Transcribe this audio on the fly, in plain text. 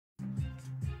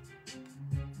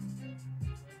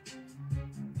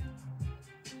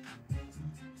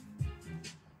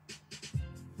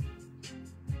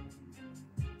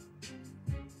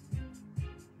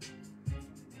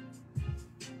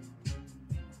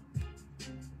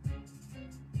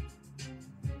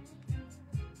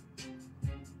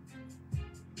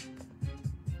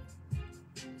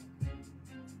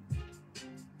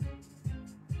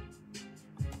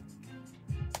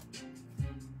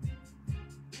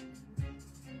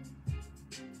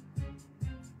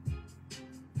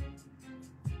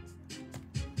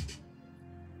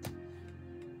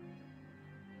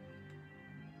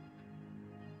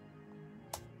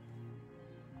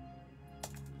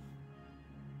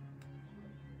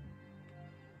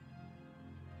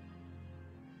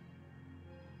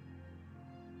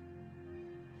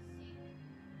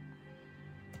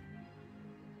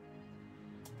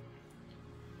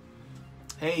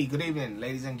Hey, good evening,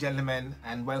 ladies and gentlemen,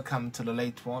 and welcome to the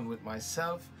late one with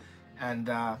myself. And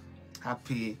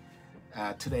happy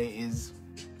today is,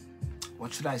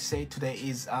 what should I say? Today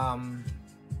is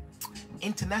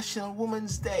International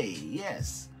Women's Day.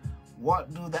 Yes,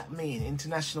 what do that mean?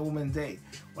 International Women's Day.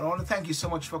 Well, I want to thank you so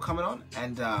much for coming on.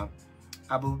 And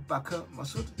Abu Bakr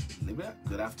Masood, Libya,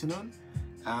 good afternoon,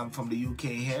 from the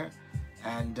UK here.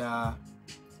 And let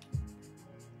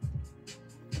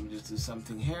me just do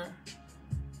something here.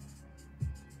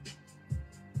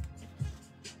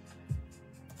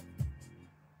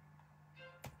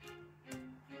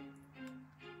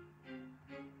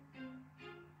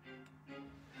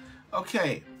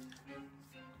 Okay.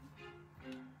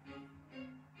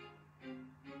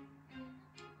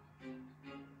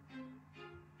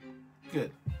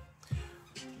 Good.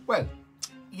 Well,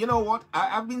 you know what?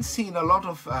 I've been seeing a lot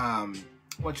of,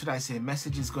 what should I say,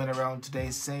 messages going around today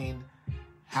saying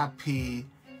Happy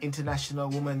International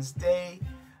Women's Day,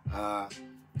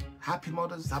 Happy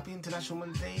International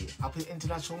Women's Day, Happy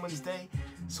International Women's Day.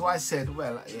 So I said,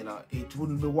 well, you know, it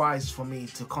wouldn't be wise for me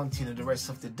to continue the rest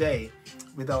of the day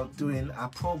without doing a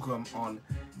program on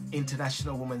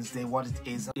International Women's Day, what it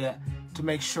is, yeah, to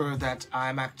make sure that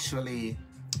I'm actually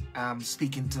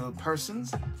speaking to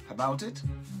persons about it.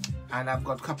 And I've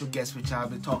got a couple of guests which I'll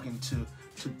be talking to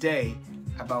today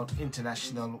about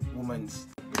International Women's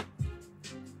Day.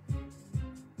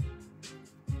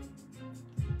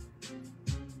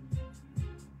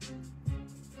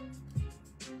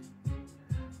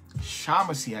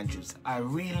 Sharmacy Andrews, I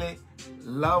really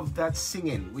love that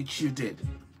singing which you did.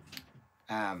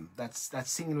 That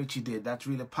singing which you did, that's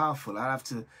really powerful. I have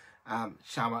to,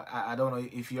 Sharma, I don't know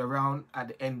if you're around at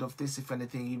the end of this, if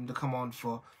anything, even to come on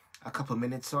for a couple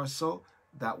minutes or so,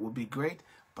 that would be great.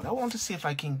 But I want to see if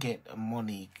I can get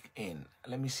Monique in.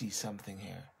 Let me see something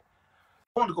here.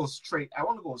 I want to go straight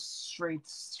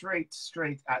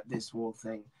at this whole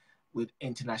thing with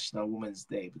International Women's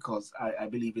Day, because I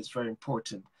believe it's very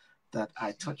important that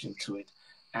I touch into it.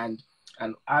 And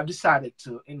I've decided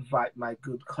to invite my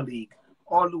good colleague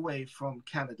all the way from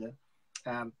Canada.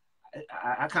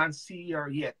 I can't see her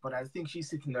yet, but I think she's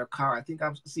sitting in her car. I think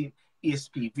I've seen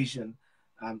ESP Vision.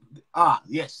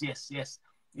 Yes,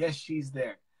 she's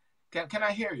there. Can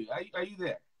I hear you? Are you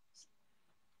there?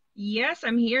 Yes,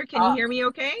 I'm here. Can you hear me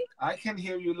okay? I can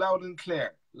hear you loud and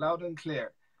clear. Loud and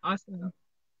clear. Awesome.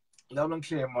 Loud and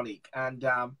clear, Monique. And,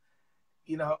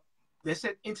 you know, they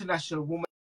said International Women,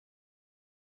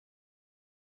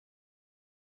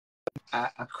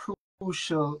 a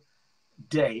crucial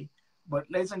day. But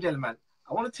ladies and gentlemen,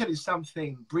 I want to tell you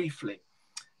something briefly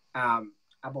about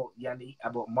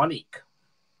Monique.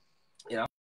 You know,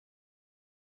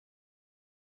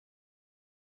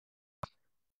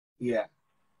 yeah,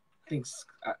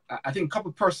 I think a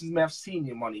couple of persons may have seen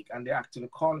you, Monique, and they're actually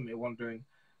calling me, wondering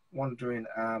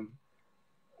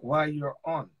why you're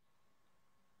on.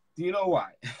 Do you know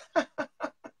why?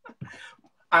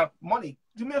 Monique,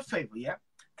 do me a favor, yeah?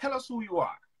 Tell us who you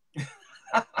are.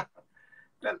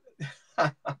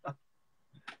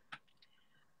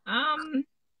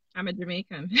 I'm a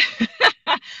Jamaican.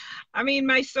 I mean,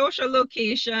 my social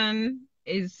location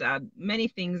is many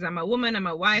things. I'm a woman, I'm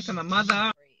a wife, I'm a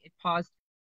mother. It paused.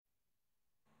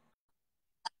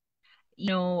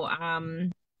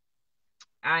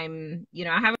 I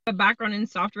have a background in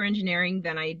software engineering,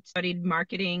 then I studied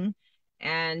marketing,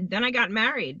 and then I got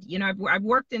married. I've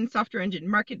worked in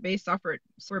market-based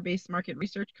software-based market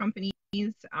research companies,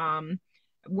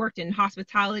 worked in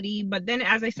hospitality, but then,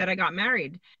 as I said, I got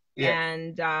married. Yeah.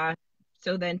 And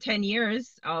so then 10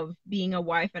 years of being a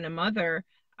wife and a mother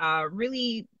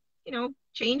really,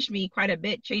 changed me quite a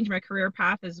bit, changed my career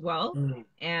path as well. Mm-hmm.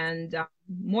 And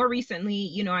more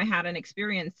recently, I had an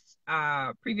experience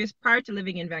prior to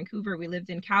living in Vancouver. We lived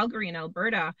in Calgary in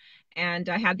Alberta, and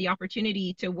I had the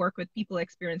opportunity to work with people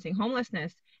experiencing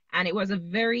homelessness. And it was a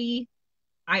very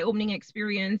eye-opening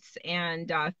experience.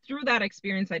 And through that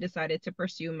experience, I decided to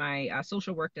pursue my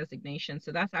social work designation.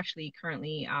 So that's actually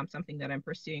currently something that I'm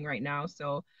pursuing right now.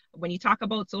 So when you talk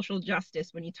about social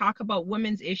justice, when you talk about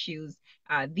women's issues,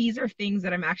 these are things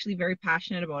that I'm actually very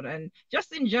passionate about. And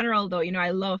just in general, though, I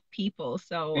love people.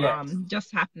 So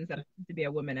just happens that I happen to be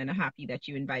a woman, and I'm happy that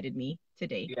you invited me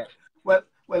today. Yeah. Well,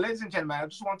 ladies and gentlemen, I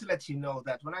just want to let you know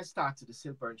that when I started the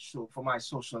SYLBOURNE Show for my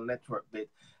social network bit,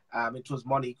 it was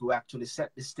Monique who actually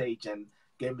set the stage and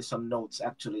gave me some notes.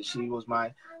 Actually, she was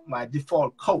my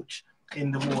default coach in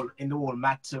the whole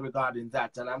matter regarding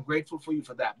that, and I'm grateful for you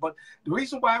for that. But the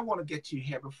reason why I want to get you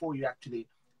here before you actually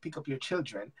pick up your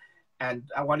children, and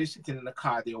while you're sitting in the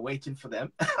car, they're waiting for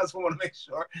them. I just want to make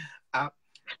sure.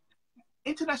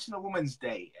 International Women's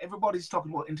Day. Everybody's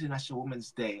talking about International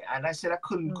Women's Day. And I said I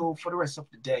couldn't go for the rest of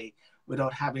the day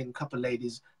without having a couple of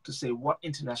ladies to say what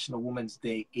International Women's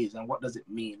Day is and what does it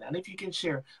mean. And if you can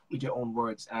share with your own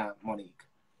words, Monique.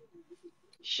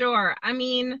 Sure. I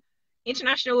mean,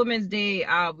 International Women's Day,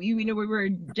 we were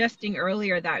jesting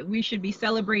earlier that we should be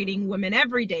celebrating women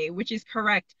every day, which is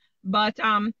correct. But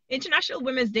International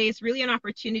Women's Day is really an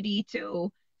opportunity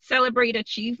to celebrate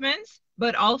achievements,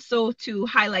 but also to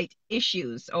highlight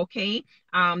issues, okay?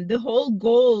 The whole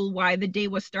goal why the day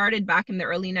was started back in the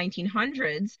early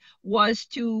 1900s was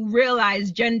to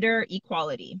realize gender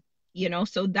equality, you know?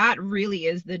 So that really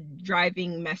is the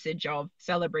driving message of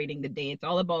celebrating the day. It's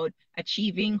all about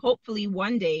achieving, hopefully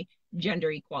one day,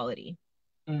 gender equality.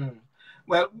 Mm.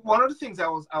 Well, one of the things I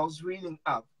was reading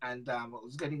up and I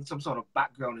was getting some sort of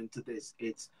background into this.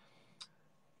 It's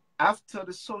after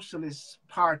the Socialist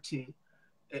Party,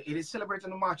 it is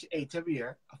celebrated on March 8th every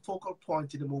year, a focal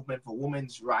point in the movement for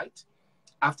women's rights.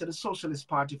 After the Socialist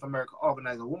Party of America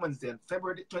organized a Women's Day on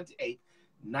February 28,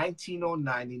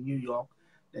 1909 in New York,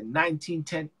 the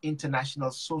 1910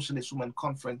 International Socialist Women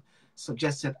Conference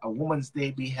suggested a Women's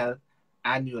Day be held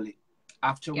annually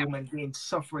after women gained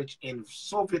suffrage in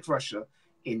Soviet Russia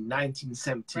in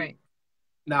 1917. Right.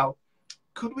 Now,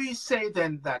 could we say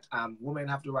then that women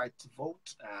have the right to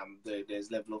vote? There's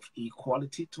level of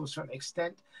equality to a certain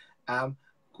extent.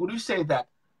 Could we say that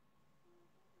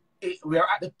we are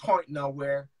at the point now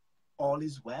where all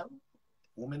is well?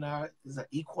 Women is an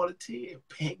equality,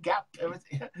 a pay gap,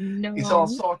 everything. No, it's all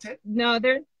sorted.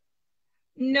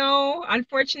 No,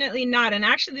 unfortunately not. And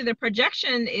actually the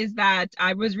projection is that,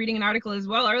 I was reading an article as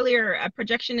well earlier, a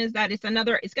projection is that it's going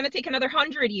to take another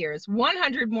 100 years,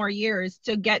 100 more years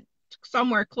to get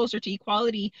somewhere closer to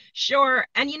equality. Sure.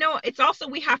 And, you know, it's also,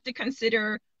 we have to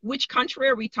consider which country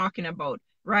are we talking about,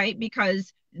 right?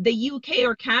 Because the UK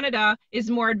or Canada is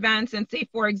more advanced. And say,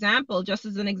 for example, just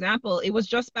as an example, it was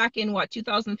just back in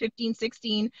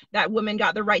 2015-16 that women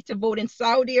got the right to vote in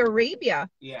Saudi Arabia.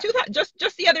 Yeah.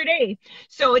 Just the other day.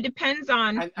 So it depends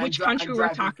on which country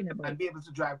we're talking about. And be able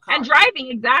to drive cars. And driving,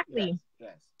 exactly.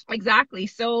 Yes. Exactly.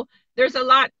 So there's a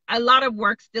lot of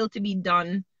work still to be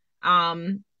done.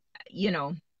 You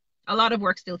know, a lot of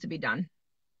work still to be done.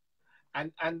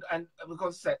 And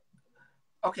because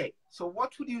okay, so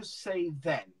what would you say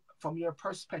then, from your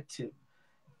perspective,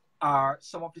 are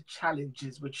some of the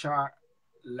challenges which are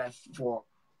left for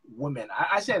women?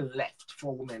 I say left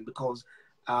for women because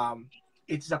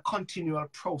it's a continual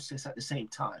process at the same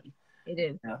time. It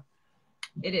is. Yeah.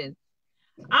 It is.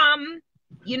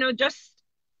 You know, just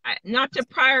not to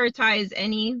prioritize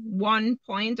any one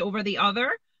point over the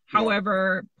other.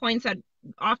 However, points that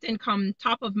often come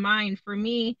top of mind for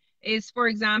me is, for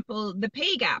example, the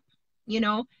pay gap. You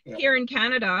know, here in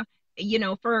Canada, you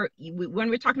know, when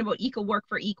we're talking about equal work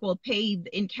for equal pay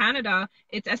in Canada,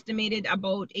 it's estimated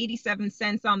about 87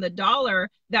 cents on the dollar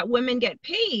that women get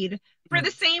paid for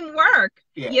the same work.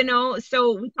 You know,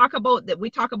 so we talk about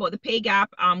the pay gap.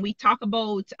 We talk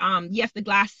about yes, the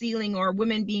glass ceiling or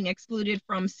women being excluded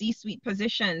from C-suite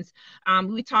positions.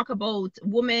 We talk about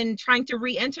women trying to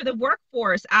re-enter the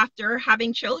workforce after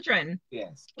having children.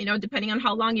 Yes. You know, depending on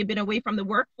how long you've been away from the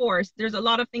workforce, there's a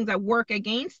lot of things that work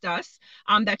against us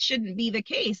that shouldn't be the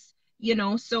case. You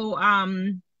know, so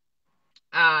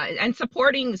and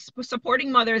supporting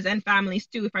mothers and families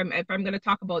too. If I'm going to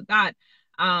talk about that.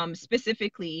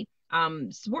 Specifically,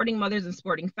 supporting mothers and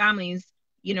supporting families.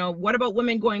 You know, what about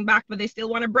women going back, but they still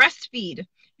want to breastfeed,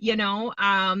 you know,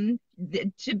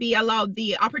 to be allowed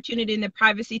the opportunity and the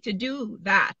privacy to do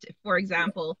that, for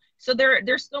example. So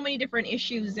there's so many different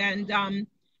issues. And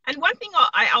one thing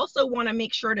I also want to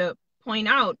make sure to point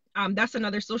out, that's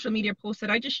another social media post that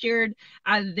I just shared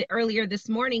earlier this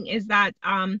morning, is that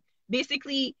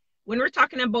basically when we're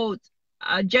talking about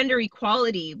gender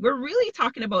equality, we're really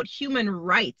talking about human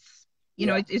rights. You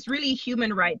know, it's really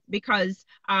human rights, because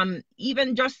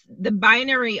even just the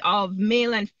binary of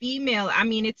male and female, I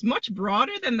mean, it's much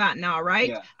broader than that now,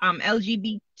 right?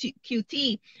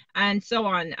 LGBTQT and so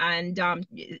on. And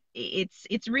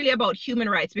it's really about human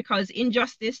rights, because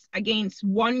injustice against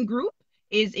one group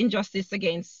is injustice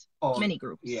against many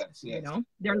groups. Yes. You know,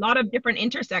 there are a lot of different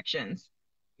intersections.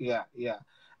 Yeah.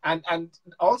 And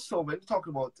also, when we talk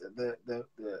about the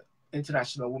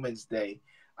International Women's Day,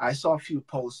 I saw a few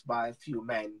posts by a few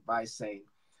men by saying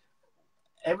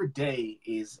every day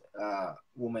is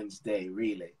Women's Day,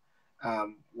 really.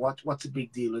 What's a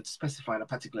big deal with specifying a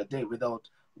particular day? Without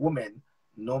women,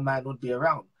 no man would be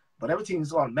around. But everything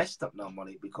is all messed up now,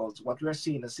 Monique, because what we're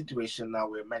seeing is a situation now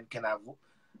where men can have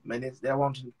they're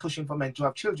pushing for men to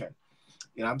have children.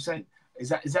 You know what I'm saying? Is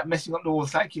that messing up the whole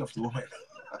psyche of the woman?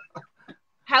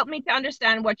 Help me to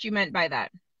understand what you meant by that.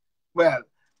 Well,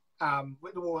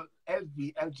 with the whole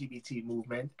LGBT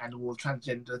movement and the whole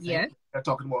transgender thing, Yes. they're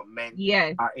talking about men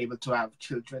Yes. are able to have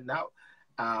children now,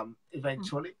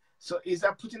 eventually. So is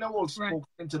that putting a whole Right. spoke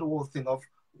into the whole thing of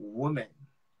women?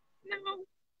 No.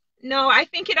 No, I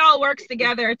think it all works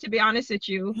together, to be honest with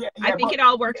you. Yeah, I yeah, think but it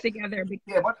all works together.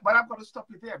 yeah, but I'm gonna stop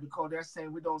you there because they're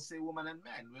saying we don't say woman and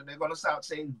man. They're gonna start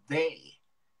saying they.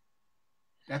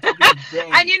 They're talking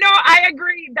And they. you know, I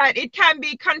agree that it can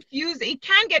be confusing. It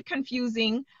can get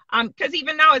confusing. Because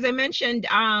even now, as I mentioned,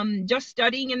 just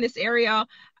studying in this area,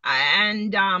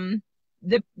 and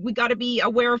we got to be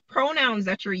aware of pronouns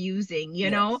that you're using. You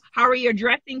know, Yes. how are you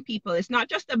addressing people? It's not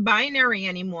just a binary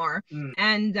anymore. Mm.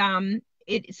 And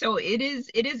it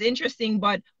is interesting.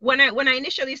 But when I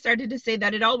initially started to say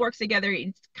that it all works together,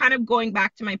 it's kind of going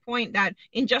back to my point that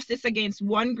injustice against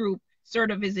one group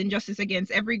sort of is injustice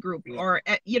against every group, Yeah. or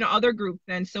other groups.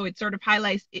 And so it sort of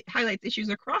highlights issues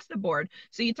across the board.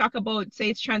 So you talk about, say,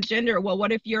 it's transgender. Well,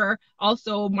 what if you're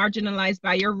also marginalized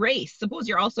by your race? Suppose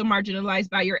you're also marginalized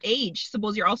by your age.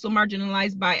 Suppose you're also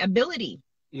marginalized by ability.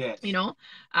 Yes.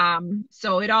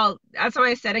 So it all, that's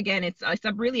why I said again, it's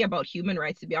really about human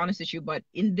rights, to be honest with you. But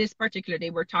in this particular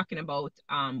day, we're talking about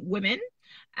women,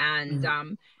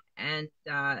 and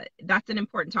Mm. that's an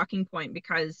important talking point,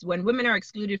 because when women are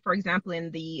excluded, for example, in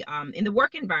the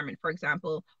work environment, for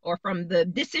example, or from the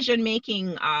decision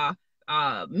making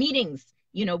meetings,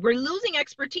 we're losing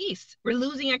expertise.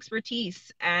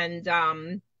 And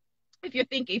if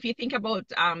you think about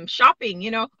shopping,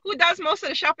 who does most of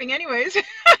the shopping anyways?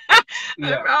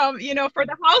 Yeah. For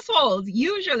the households,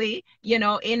 usually, in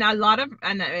a lot of,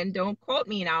 and don't quote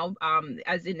me now,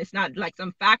 as in it's not like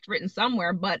some fact written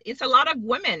somewhere, but it's a lot of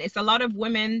women. It's a lot of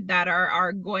women that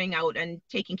are going out and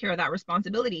taking care of that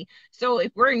responsibility. So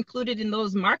if we're included in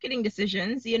those marketing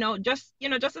decisions, just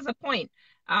as a point,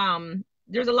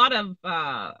 there's a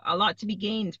lot to be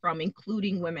gained from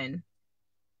including women.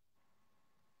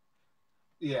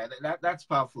 Yeah, that's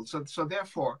powerful. So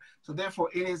therefore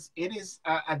it is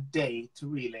a day to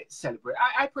really celebrate.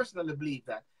 I personally believe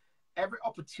that every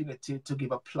opportunity to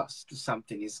give a plus to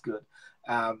something is good.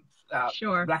 Um,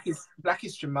 Sure. Black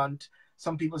History Month.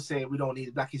 Some people say we don't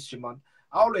need Black History Month.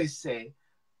 I always say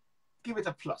give it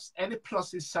a plus. Any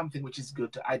plus is something which is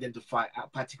good to identify a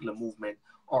particular movement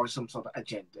or some sort of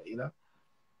agenda.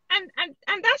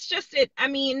 And that's just it. I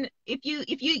mean, if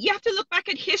you have to look back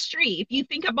at history. If you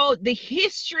think about the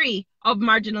history of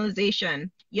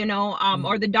marginalization, or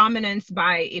Mm. the dominance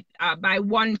by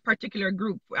one particular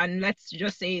group, and let's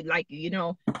just say, like,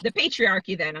 the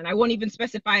patriarchy then, and I won't even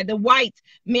specify the white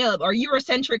male or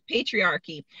Eurocentric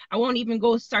patriarchy. I won't even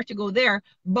start to go there.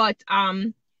 But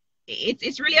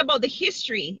it's really about the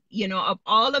history, of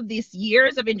all of these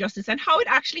years of injustice and how it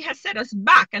actually has set us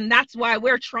back. And that's why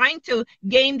we're trying to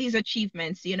gain these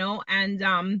achievements, and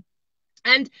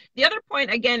the other point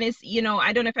again is,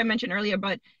 I don't know if I mentioned earlier,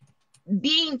 but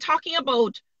talking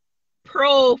about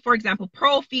for example,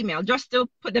 pro female, just to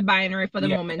put the binary for the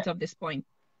Yeah, moment of this point.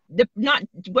 Not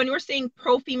when we're saying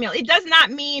pro female, it does not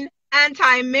mean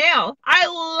anti male. I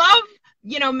love,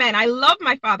 men. I love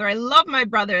my father. I love my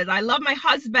brothers. I love my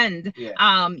husband.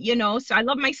 yeah, So I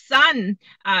love my son.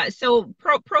 So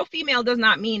pro female does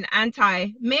not mean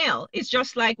anti male. It's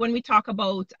just like when we talk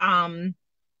about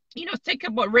think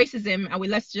about racism, and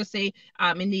let's just say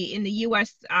in the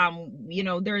US,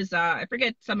 there's I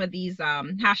forget some of these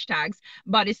hashtags,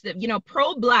 but it's the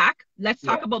pro black. Let's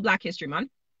talk yeah. about Black History Month.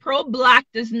 Pro black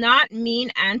does not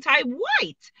mean anti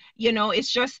white.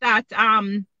 It's just that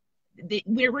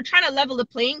we're trying to level the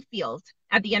playing field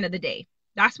at the end of the day.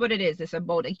 That's what it is. It's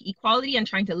about equality and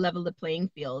trying to level the playing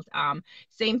field.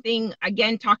 Same thing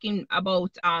again, talking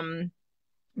about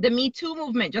the Me Too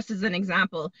movement, just as an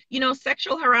example,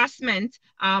 sexual harassment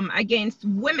against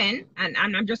women, and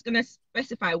I'm just going to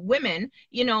specify women,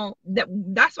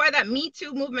 that's why that Me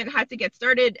Too movement had to get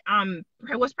started.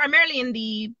 It was primarily in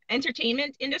the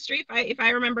entertainment industry, if I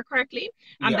remember correctly.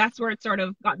 Yeah. That's where it sort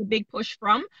of got the big push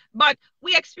from. But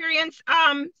we experience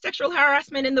sexual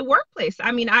harassment in the workplace.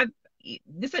 I mean,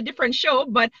 this is a different show,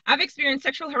 but I've experienced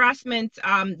sexual harassment,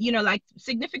 like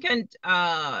significant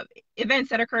events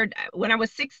that occurred when I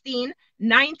was 16,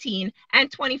 19,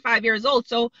 and 25 years old.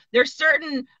 So there's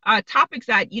certain topics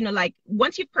that, like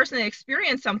once you've personally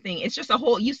experienced something, it's just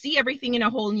you see everything in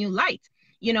a whole new light.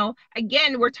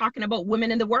 Again, we're talking about women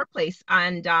in the workplace,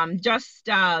 and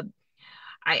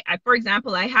for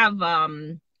example, I have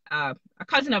a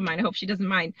cousin of mine. I hope she doesn't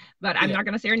mind, but I'm Yeah. not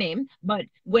going to say her name. But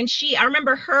when I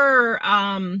remember her,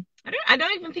 I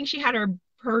don't even think she had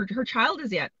her child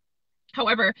as yet.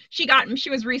 However, she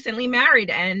was recently married,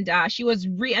 and she was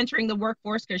re-entering the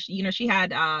workforce because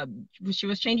she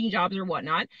was changing jobs or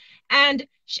whatnot. And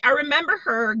I remember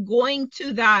her going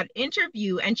to that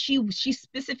interview, and she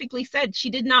specifically said she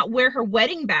did not wear her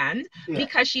wedding band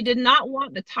because she did not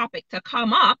want the topic to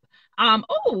come up.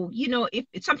 If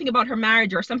it's something about her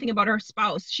marriage or something about her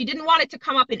spouse, she didn't want it to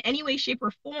come up in any way, shape, or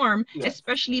form,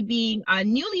 especially being a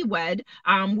newlywed,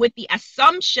 with the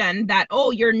assumption that,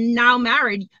 oh, you're now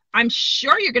married, I'm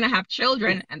sure you're going to have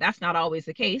children, and that's not always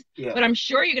the case, but I'm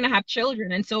sure you're going to have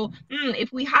children. And so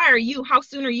if we hire you, how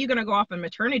soon are you going to go off on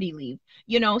maternity leave?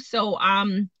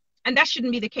 And that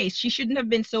shouldn't be the case. She shouldn't have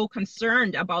been so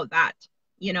concerned about that,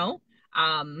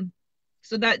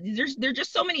 so that there's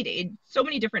just so many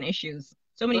different issues,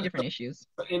 so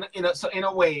in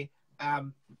a way,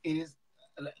 it is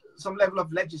some level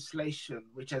of legislation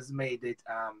which has made it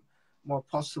more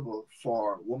possible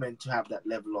for women to have that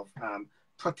level of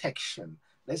protection.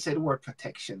 Let's say the word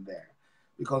protection there,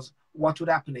 because what would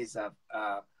happen is that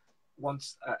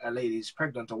once a lady is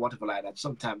pregnant or whatever like that,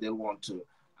 sometimes they'll want to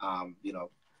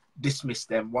dismiss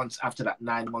them once after that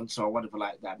 9 months or whatever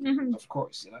like that. Of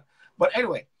course, but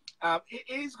anyway, it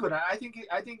is good. I think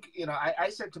I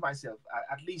said to myself,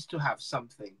 at least to have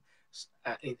something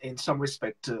in some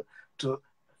respect to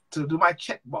do my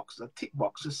check box, a tick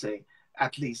box, to say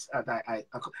at least but at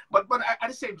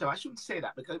the same time, I shouldn't say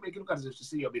that, because it becomes to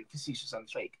see you're being facetious and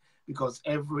fake, because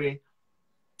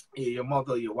your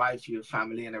mother, your wife, your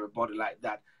family, and everybody like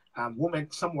that,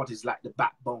 woman somewhat is like the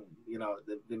backbone,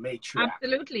 the matriarch.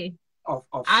 Absolutely. Of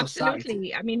Absolutely.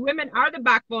 society. I mean, women are the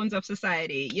backbones of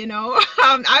society, that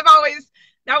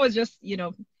was just,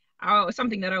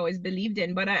 something that I always believed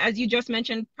in. But as you just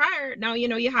mentioned prior, now,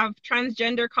 you have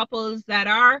transgender couples that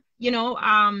are,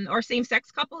 or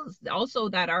same-sex couples also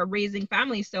that are raising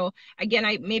families. So again,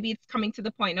 maybe it's coming to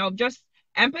the point now of just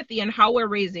empathy and how we're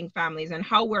raising families and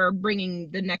how we're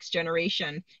bringing the next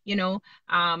generation,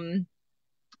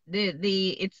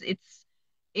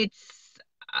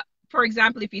 for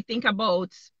example, if you think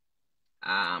about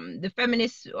the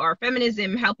feminists or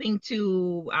feminism helping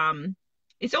to,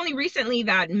 it's only recently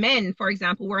that men, for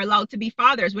example, were allowed to be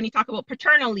fathers. When you talk about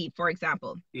paternal leave, for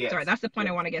example, sorry, that's the point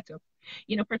I want to get to.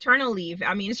 Paternal leave.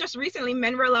 I mean, it's just recently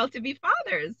men were allowed to be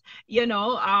fathers,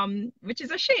 which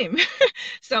is a shame.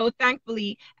 So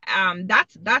thankfully,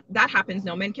 that happens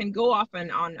now. Men can go off and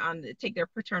on take their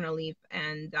paternal leave.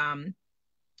 And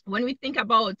when we think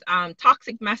about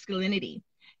toxic masculinity,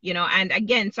 and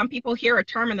again, some people hear a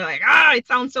term and they're like, it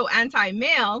sounds so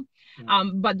anti-male,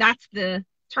 but that's the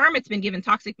term it's been given,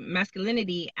 toxic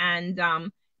masculinity. And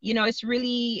it's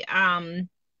really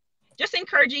just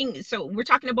encouraging. So we're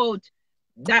talking about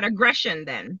that aggression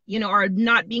then, or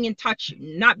not being in touch,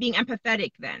 not being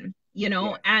empathetic then,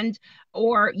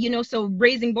 so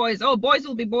raising boys, boys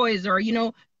will be boys, or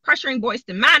pressuring boys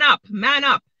to man up,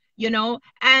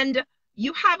 and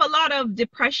you have a lot of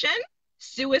depression,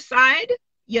 suicide,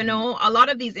 a lot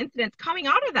of these incidents coming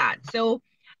out of that. So,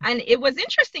 and it was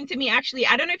interesting to me, actually,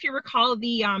 I don't know if you recall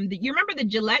you remember the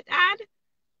Gillette ad?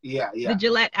 Yeah. The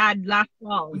Gillette ad last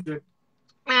fall.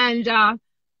 And I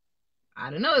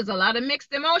don't know, there's a lot of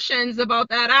mixed emotions about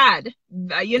that ad.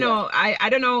 I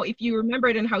don't know if you remember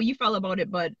it and how you felt about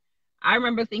it, but I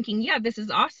remember thinking, yeah, this is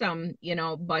awesome,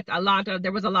 but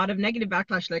there was a lot of negative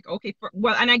backlash, like, okay,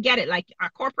 and I get it, like, a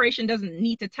corporation doesn't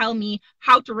need to tell me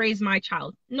how to raise my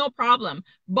child, no problem.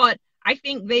 But I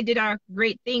think they did a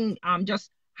great thing, just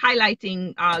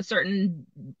highlighting certain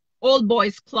old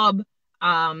boys club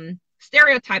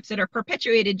stereotypes that are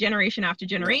perpetuated generation after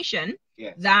generation,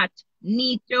 that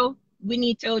we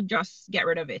need to just get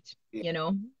rid of it.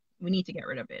 We need to get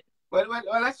rid of it. Well,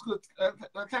 that's good.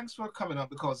 Thanks for coming on,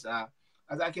 because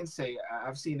as I can say,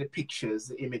 I've seen the pictures,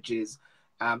 the images.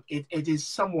 It is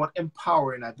somewhat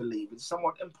empowering, I believe. It's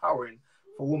somewhat empowering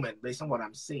for women, based on what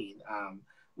I'm seeing,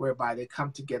 whereby they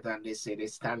come together and they say they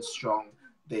stand strong,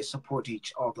 they support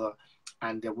each other,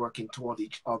 and they're working toward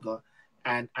each other.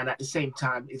 And at the same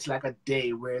time, it's like a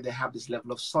day where they have this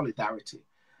level of solidarity.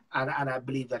 And I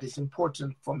believe that it's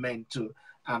important for men to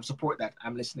support that.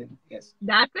 I'm listening. Yes.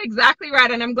 That's exactly right.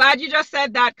 And I'm glad you just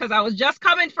said that, because I was just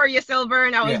coming for you, Silver,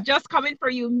 and I was just coming for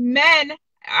you. Men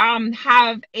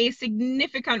have a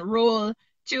significant role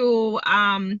to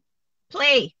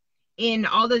play in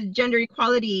all the gender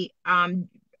equality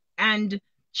and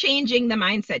changing the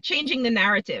mindset, changing the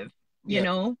narrative,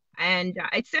 and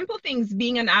it's simple things.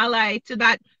 Being an ally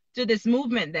to this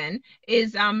movement then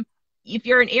is, if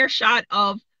you're in earshot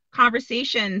of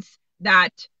conversations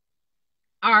that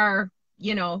are,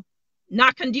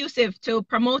 not conducive to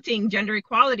promoting gender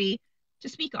equality, to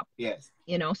speak up. Yes.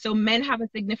 So men have a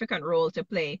significant role to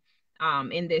play.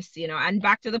 in this, and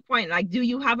back to the point, like, do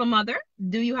you have a mother?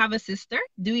 Do you have a sister?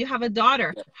 Do you have a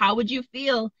daughter? How would you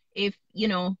feel if,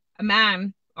 a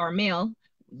man or male,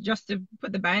 just to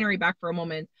put the binary back for a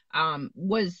moment,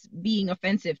 was being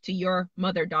offensive to your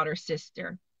mother, daughter,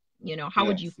 sister? How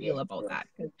would you feel about that?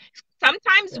 Because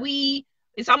sometimes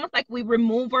it's almost like we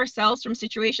remove ourselves from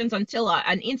situations until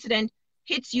an incident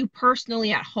hits you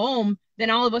personally at home. Then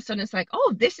all of a sudden it's like,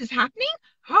 oh, this is happening.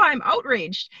 Oh, I'm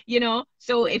outraged,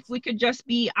 So if we could just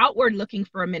be outward looking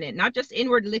for a minute, not just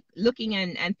inward looking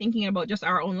and thinking about just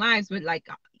our own lives, but like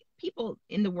people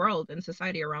in the world and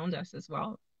society around us as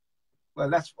well. Well,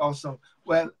 that's awesome.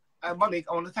 Well, Monique,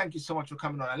 I want to thank you so much for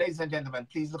coming on. Ladies and gentlemen,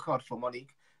 please look out for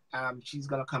Monique. She's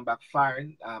going to come back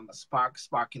firing,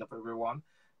 sparking up everyone,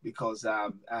 because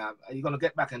you're going to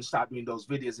get back and start doing those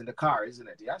videos in the car, isn't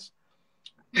it? Yes?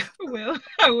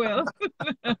 I will.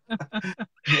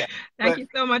 Thank you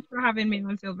so much for having me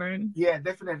on SYLBOURNE. Yeah,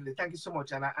 definitely. Thank you so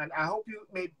much. And I hope you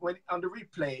when on the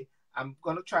replay, I'm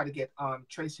going to try to get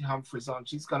Tracy Humphreys on.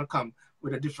 She's going to come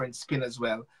with a different spin as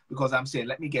well, because I'm saying,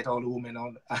 let me get all the women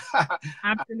on.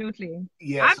 Absolutely.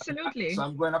 Yes. Absolutely. So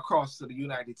I'm going across to the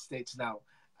United States now,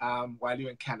 while you're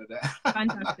in Canada.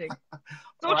 Fantastic.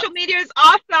 Social media is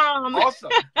awesome.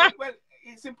 Awesome. Well,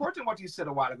 it's important what you said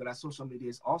a while ago, that social media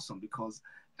is awesome, because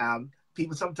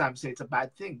people sometimes say it's a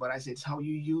bad thing, but I say it's how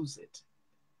you use it.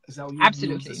 It's how you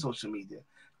use the social media,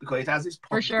 because it has its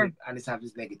positive and it has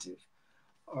its negative.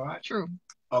 All right. True.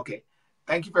 Okay.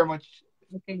 Thank you very much.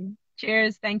 Okay.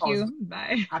 Cheers. Thank you.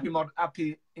 Bye.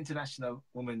 Happy International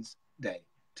Women's Day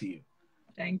to you.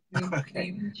 Thank you.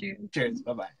 Okay. Cheers. Cheers.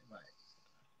 Bye-bye. Bye.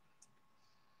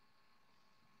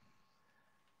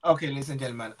 Okay, ladies and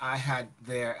gentlemen, I had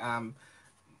there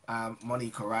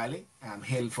Monique O'Reilly,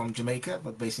 hail from Jamaica,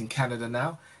 but based in Canada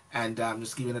now, and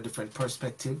just giving a different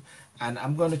perspective. And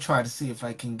I'm going to try to see if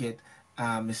I can get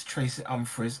Miss Tracy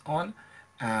Humphreys on.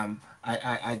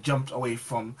 I jumped away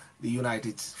from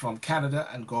from Canada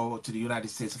and go to the United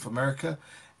States of America,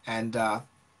 and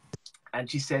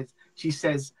she says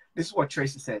this is what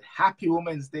Tracy said: Happy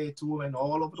Women's Day to women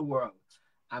all over the world.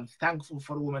 I'm thankful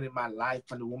for the women in my life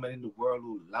and the women in the world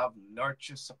who love,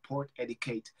 nurture, support,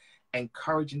 educate,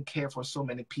 encourage, and care for so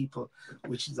many people,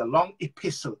 which is a long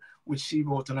epistle which she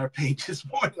wrote on her page this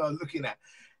morning I was looking at.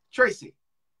 Tracy,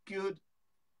 good.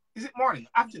 Is it morning?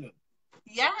 Afternoon?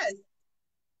 Yes.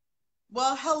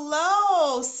 Well,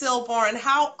 hello, SYLBOURNE.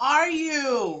 How are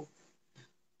you?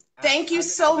 Thank you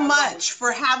so much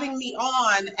for having me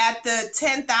on at the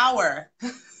 10th hour.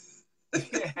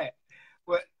 Yeah.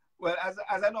 Well,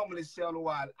 as I normally say all the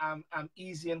while, I'm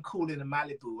easy and cool in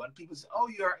Malibu. And people say, oh,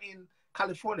 you're in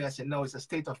California. I said, no, it's a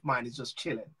state of mind. It's just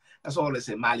chilling. That's all I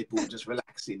say, Malibu, just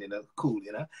relaxing, cool,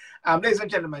 Ladies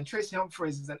and gentlemen, Tracy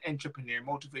Humphreys is an entrepreneur,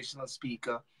 motivational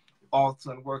speaker,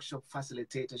 author, and workshop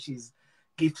facilitator. She's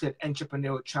gifted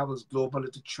entrepreneur who travels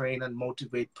globally to train and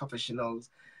motivate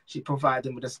professionals. She provides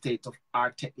them with a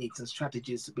state-of-art techniques and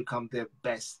strategies to become their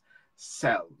best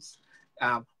selves.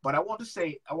 But I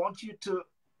want you to,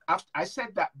 I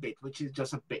said that bit, which is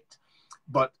just a bit,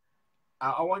 but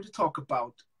I want to talk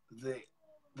about the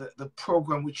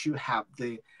program which you have,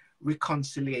 the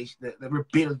reconciliation, the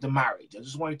rebuild the marriage. I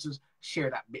just wanted to share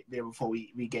that bit there before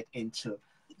we get into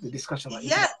the discussion.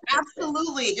 Yes,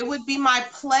 absolutely. It would be my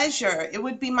pleasure. It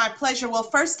would be my pleasure. Well,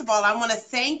 first of all, I want to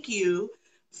thank you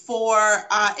for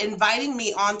inviting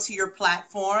me onto your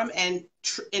platform and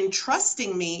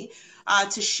entrusting me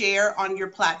to share on your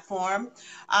platform.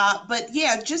 But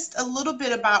yeah, just a little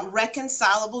bit about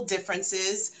reconcilable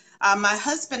differences. My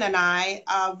husband and I,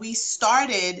 we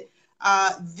started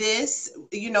this,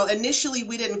 initially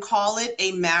we didn't call it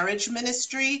a marriage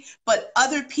ministry, but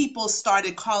other people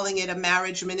started calling it a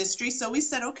marriage ministry. So we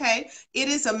said, okay, it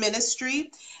is a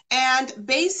ministry. And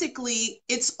basically,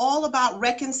 it's all about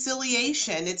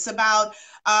reconciliation. It's about,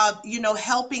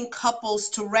 helping couples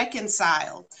to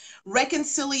reconcile.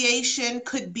 Reconciliation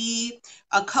could be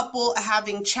a couple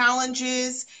having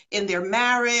challenges in their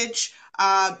marriage,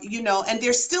 and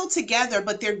they're still together,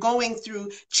 but they're going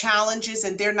through challenges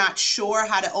and they're not sure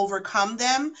how to overcome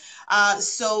them.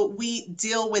 So we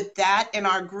deal with that in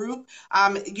our group.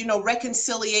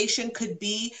 Reconciliation could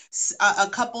be a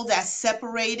couple that's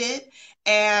separated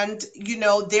and,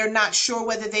 they're not sure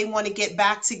whether they want to get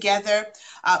back together.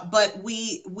 But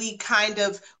we kind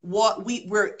of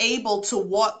we're able to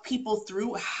walk people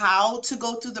through how to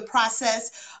go through the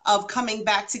process of coming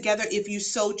back together if you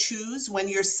so choose when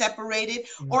you're separated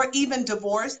or even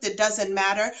divorced. It doesn't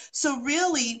matter. So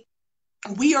really,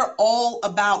 we are all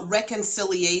about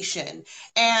reconciliation.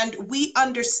 And we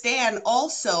understand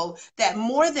also that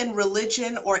more than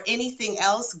religion or anything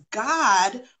else,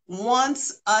 God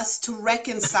wants us to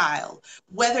reconcile,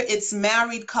 whether it's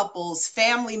married couples,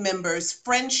 family members,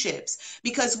 friendships,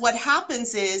 because what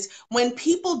happens is when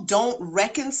people don't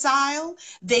reconcile,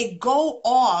 they go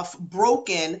off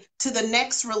broken to the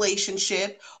next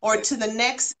relationship or to the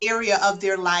next area of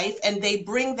their life, and they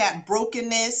bring that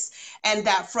brokenness and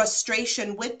that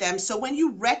frustration with them. So when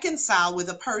you reconcile with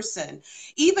a person,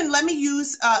 even let me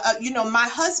use, my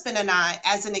husband and I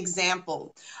as an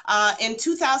example. In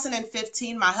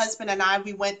 2015, my husband and I,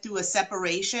 we went through a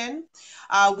separation.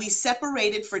 We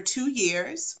separated for 2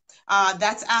 years.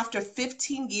 That's after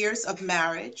 15 years of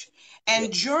marriage.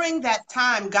 And during that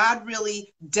time, God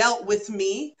really dealt with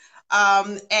me.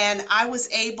 And I was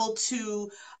able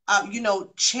to,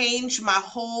 change my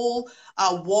whole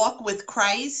walk with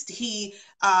Christ.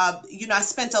 I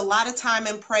spent a lot of time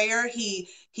in prayer. He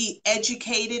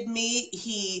educated me.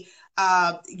 He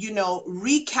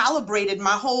recalibrated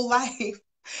my whole life.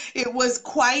 It was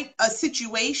quite a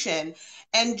situation.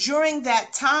 And during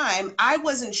that time, I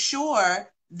wasn't sure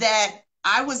that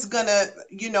I was gonna,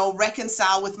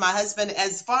 reconcile with my husband.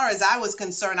 As far as I was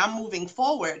concerned, I'm moving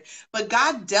forward. But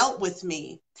God dealt with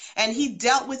me, and he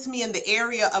dealt with me in the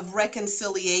area of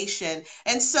reconciliation.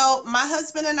 And so my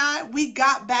husband and I, we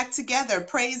got back together,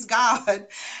 praise God.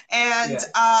 And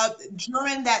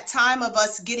during that time of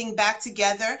us getting back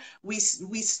together, we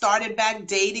started back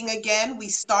dating again. We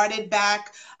started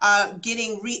back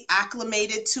getting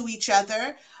reacclimated to each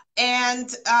other.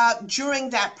 And during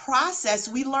that process,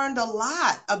 we learned a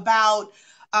lot about,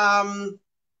 going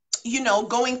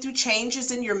through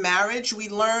changes in your marriage. We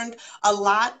learned a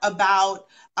lot about,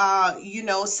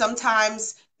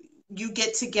 sometimes you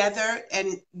get together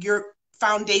and your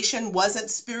foundation wasn't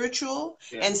spiritual.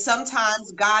 And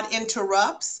sometimes God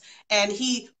interrupts and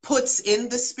he puts in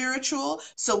the spiritual.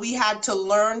 So we had to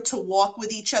learn to walk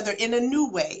with each other in a new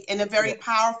way, in a very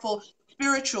powerful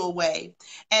spiritual way.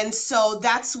 And so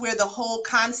that's where the whole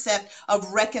concept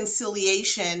of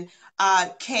reconciliation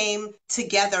came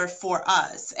together for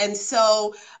us. And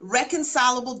so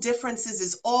reconcilable differences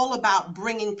is all about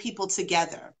bringing people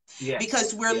together.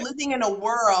 Because we're living in a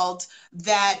world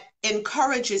that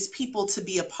encourages people to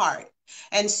be apart.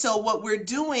 And so what we're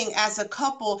doing as a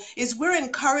couple is we're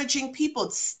encouraging people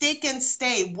to stick and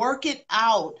stay, work it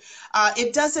out.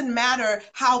 It doesn't matter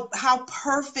how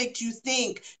perfect you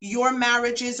think your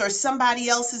marriage is or somebody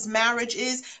else's marriage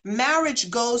is. Marriage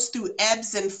goes through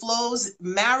ebbs and flows.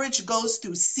 Marriage goes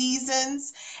through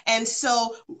seasons. And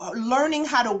so learning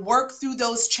how to work through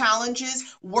those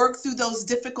challenges, work through those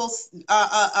difficult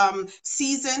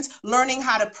seasons, learning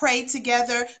how to pray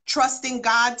together, trusting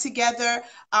God together,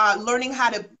 learning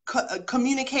how to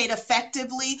communicate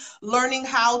effectively, learning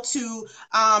how to,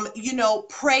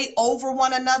 pray over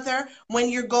one another when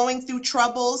you're going through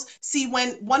troubles. See,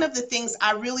 one of the things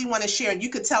I really want to share, and you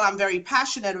could tell I'm very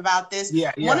passionate about this.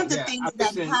 One of the things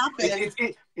that happened.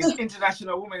 It's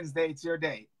International Women's Day. It's your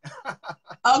day.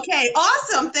 Okay,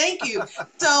 awesome. Thank you.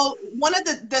 So one of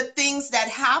the things that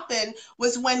happened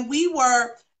was when we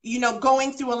were,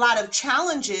 going through a lot of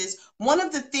challenges, one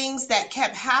of the things that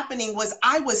kept happening was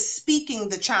I was speaking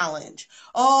the challenge.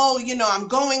 Oh, I'm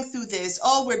going through this.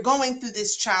 Oh, we're going through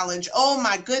this challenge. Oh,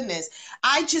 my goodness.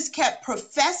 I just kept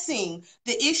professing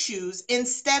the issues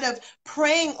instead of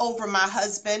praying over my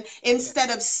husband, instead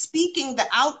of speaking the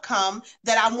outcome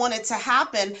that I wanted to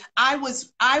happen. I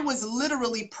was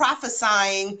literally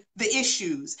prophesying the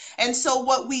issues. And so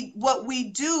what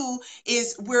we do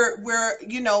is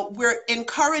we're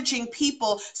encouraging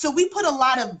people. So we put a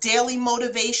lot of daily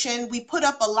motivation. We put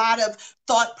up a lot of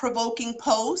thought-provoking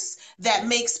posts that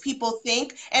makes people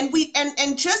think. And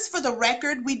and just for the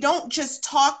record, we don't just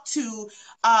talk to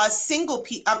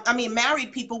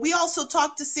married people. We also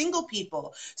talk to single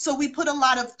people. So we put a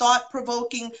lot of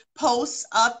thought-provoking posts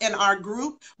up in our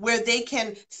group where they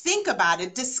can think about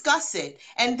it, discuss it.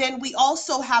 And then we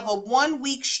also have a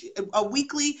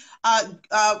weekly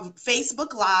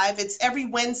Facebook Live. It's every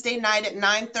Wednesday night at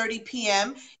 9:30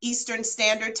 p.m. Eastern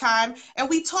Standard Time. And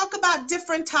we talk about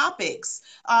different topics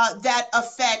that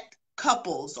affect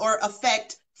couples or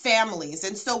affect families.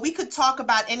 And so we could talk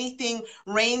about anything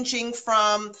ranging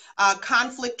from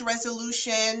conflict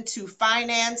resolution to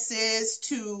finances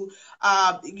to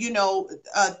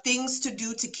things to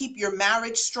do to keep your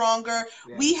marriage stronger.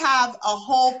 We have a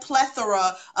whole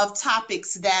plethora of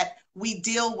topics that we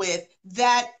deal with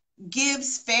that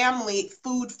gives family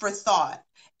food for thought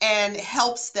and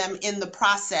helps them in the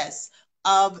process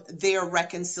of their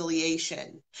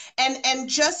reconciliation. And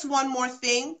just one more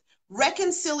thing.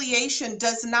 Reconciliation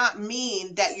does not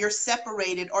mean that you're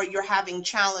separated or you're having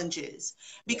challenges,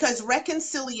 because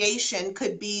reconciliation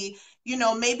could be you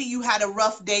know, maybe you had a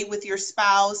rough day with your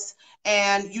spouse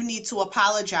and you need to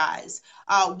apologize.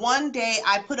 One day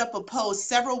I put up a post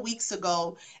several weeks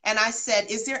ago and I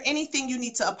said, is there anything you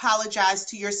need to apologize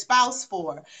to your spouse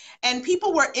for? And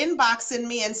people were inboxing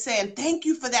me and saying, thank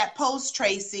you for that post,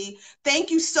 Tracy.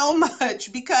 Thank you so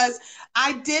much, because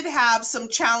I did have some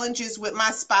challenges with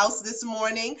my spouse this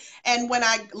morning. And when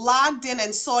I logged in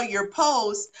and saw your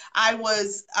post, I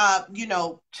was, you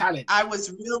know, Challenge. I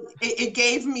was real, it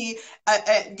gave me,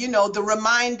 you know, the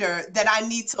reminder that I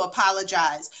need to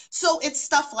apologize. So it's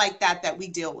stuff like that that we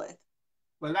deal with.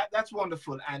 Well, that's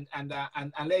wonderful. And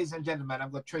ladies and gentlemen,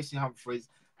 I've got Tracy Humphreys,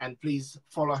 and please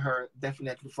follow her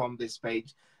definitely from this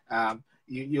page.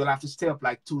 You'll have to stay up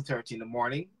like 2:30 in the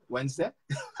morning, Wednesday,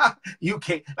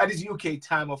 UK. That is UK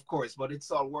time, of course, but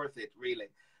it's all worth it, really.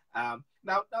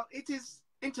 Now it is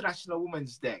International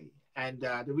Women's Day, and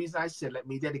the reason I said let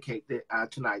me dedicate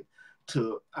tonight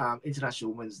to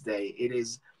International Women's Day, it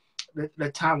is the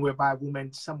time whereby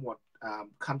women somewhat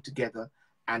come together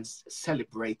and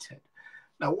celebrate it.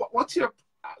 Now, what's your?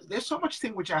 There's so much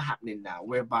things which are happening now,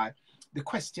 whereby the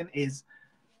question is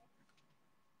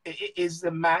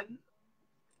the man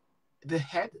the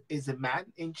head? Is the man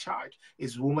in charge?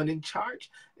 Is woman in charge?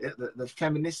 The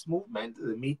feminist movement,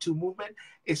 the Me Too movement.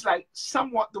 It's like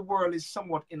somewhat the world is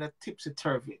somewhat in a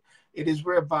tipsy-turvy. It is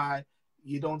whereby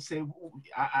you don't say.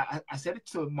 I said it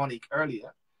to Monique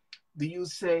earlier. Do you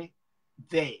say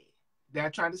they?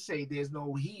 They're trying to say there's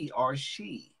no he or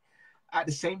she. At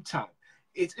the same time,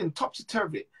 it's in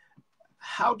topsy-turvy.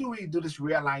 How do we do this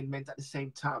realignment at the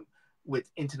same time with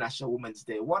International Women's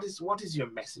Day? What is your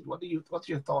message? What's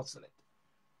your thoughts on it?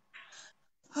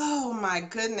 Oh my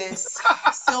goodness.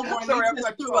 SYLBOURNE, you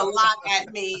just threw a lot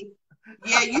at me.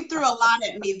 Yeah, you threw a lot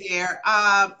at me there.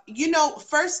 You know,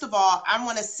 first of all, I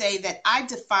want to say that I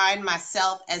define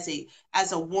myself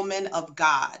as a woman of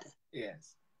God.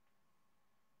 Yes.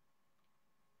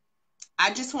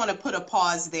 I just want to put a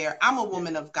pause there. I'm a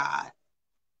woman of God.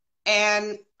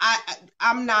 And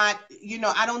I'm not, you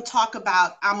know, I don't talk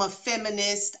about I'm a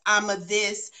feminist, I'm a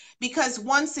this, because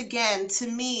once again, to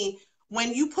me,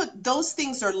 when you put those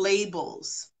things are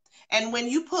labels, and when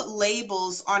you put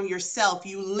labels on yourself,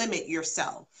 you limit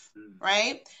yourself,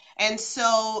 right? And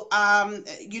so,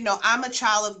 you know, I'm a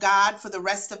child of God for the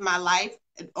rest of my life,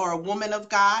 or a woman of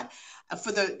God.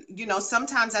 For the, you know,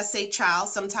 sometimes I say child,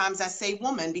 sometimes I say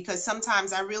woman, because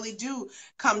sometimes I really do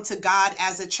come to God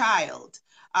as a child.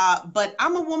 But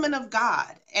I'm a woman of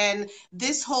God. And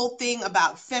this whole thing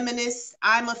about feminists,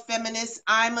 I'm a feminist,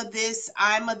 I'm a this,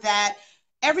 I'm a that,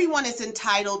 everyone is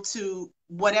entitled to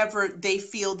whatever they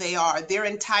feel they are. They're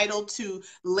entitled to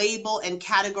label and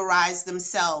categorize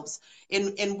themselves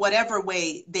in whatever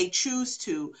way they choose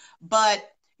to.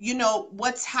 But, you know,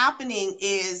 what's happening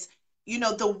is, you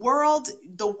know, the world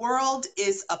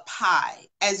is a pie.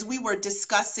 As we were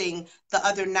discussing the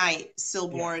other night,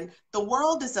 SYLBOURNE, yeah. The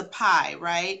world is a pie,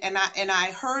 right? And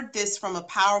I heard this from a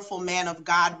powerful man of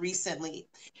God recently.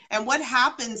 And what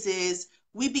happens is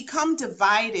we become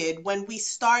divided when we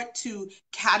start to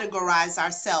categorize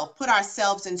ourselves, put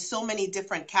ourselves in so many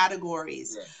different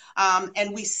categories. Yeah.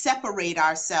 And we separate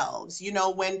ourselves. You know,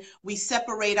 when we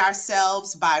separate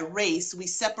ourselves by race, we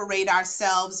separate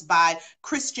ourselves by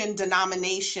Christian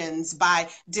denominations, by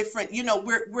different, you know,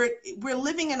 we're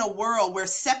living in a world where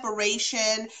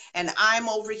separation, and I'm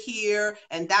over here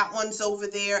and that one's over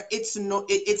there,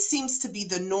 it seems to be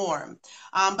the norm.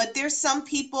 But there's some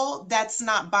people that's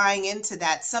not buying into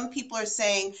that. Some people are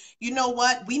saying, you know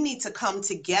what, we need to come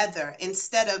together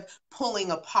instead of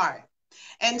pulling apart.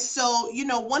 And so, you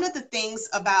know, one of the things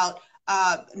about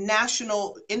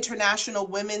International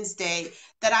Women's Day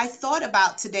that I thought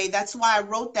about today, that's why I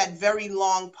wrote that very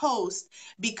long post,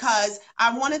 because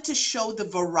I wanted to show the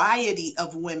variety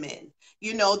of women,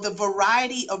 you know, the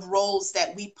variety of roles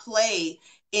that we play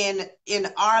in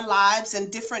our lives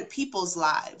and different people's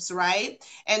lives, right?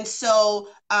 And so,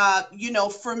 you know,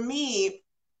 for me,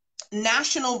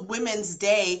 National Women's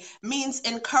Day means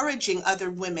encouraging other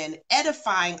women,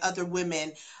 edifying other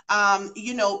women,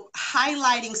 you know,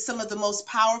 highlighting some of the most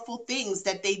powerful things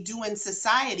that they do in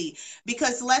society.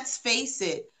 Because let's face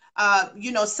it,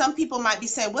 you know, some people might be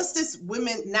saying, what's this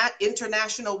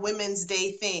International Women's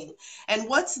Day thing? And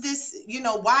what's this, you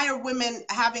know, why are women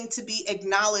having to be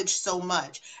acknowledged so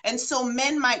much? And so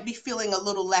men might be feeling a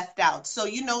little left out. So,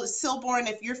 you know, SYLBOURNE,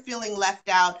 if you're feeling left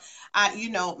out, you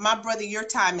know, my brother, your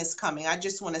time is coming. I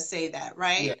just want to say that,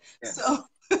 right? Yeah. So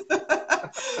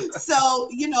So,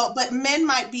 but men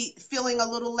might be feeling a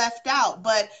little left out.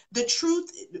 But the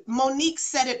truth, Monique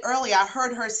said it earlier. I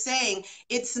heard her saying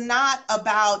it's not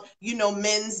about,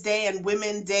 Men's Day and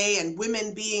Women's Day and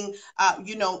women being,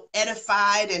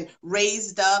 edified and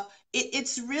raised up.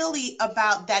 It's really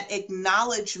about that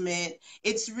acknowledgement.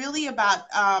 It's really about,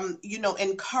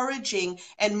 encouraging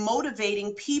and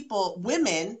motivating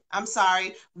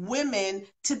women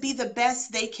to be the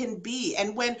best they can be.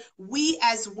 And when we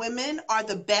as women are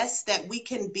the best that we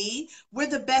can be, we're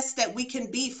the best that we can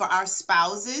be for our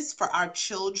spouses, for our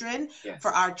children, Yes.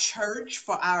 for our church,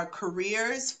 for our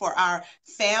careers, for our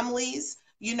families.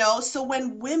 So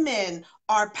when women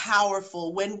are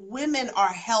powerful, when women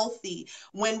are healthy,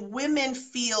 when women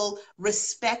feel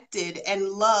respected and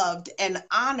loved and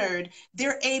honored,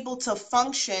 they're able to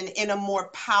function in a more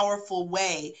powerful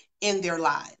way in their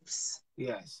lives.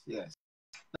 Yes, yes.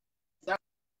 That's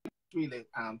really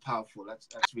powerful. That's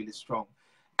really strong.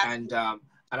 And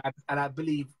I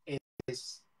believe in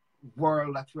this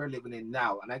world that we're living in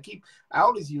now. And I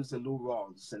always use the Lou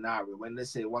Rawls scenario when they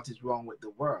say what is wrong with the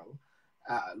world.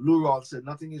 Lou Rawls said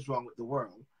nothing is wrong with the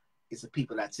world. It's the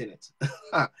people that's in it.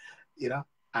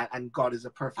 And God is a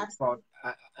perfect God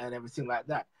and everything like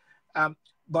that.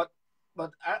 But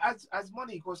as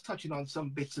Monique was touching on some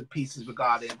bits and pieces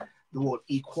regarding the whole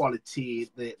equality,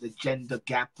 the gender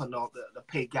gap and all the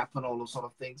pay gap and all those sort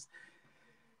of things,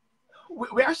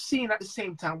 we are seeing at the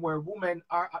same time where women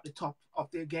are at the top of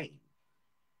their game,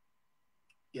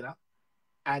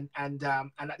 and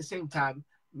at the same time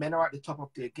men are at the top of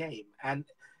their game. And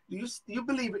do you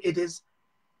believe it is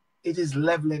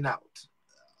leveling out,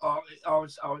 or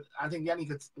I think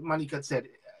Monique had said,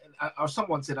 or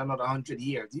someone said another 100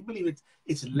 years. Do you believe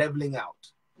it's leveling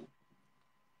out?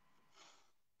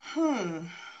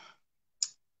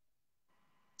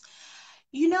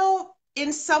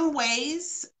 In some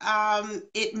ways,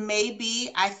 it may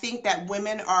be. I think that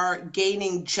women are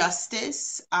gaining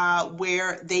justice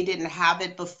where they didn't have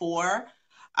it before.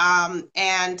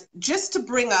 And just to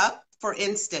bring up, for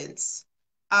instance,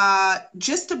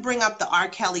 the R.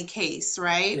 Kelly case,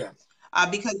 right? Yeah.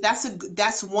 Because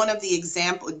that's one of the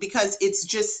examples, because it's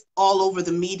just all over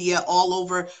the media, all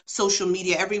over social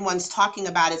media. Everyone's talking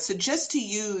about it. So just to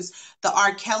use the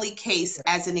R. Kelly case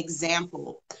as an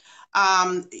example,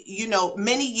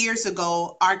 many years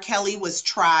ago, R. Kelly was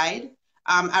tried.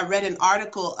 I read an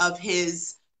article of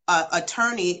his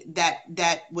attorney that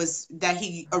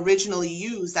he originally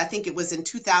used. I think it was in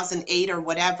 2008 or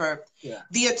whatever. Yeah.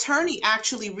 The attorney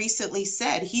actually recently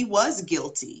said he was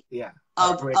guilty. Yeah.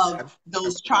 Of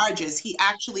those charges. He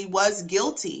actually was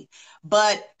guilty,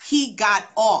 but he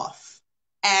got off,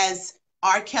 as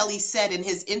R. Kelly said in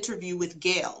his interview with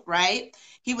Gail, right?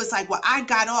 He was like, well, I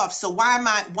got off, so why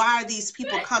are these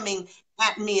people coming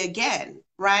at me again,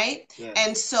 right? Yeah.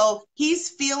 And so he's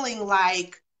feeling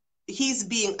like he's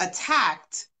being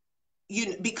attacked,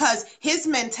 because his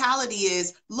mentality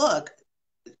is, look,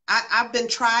 I've been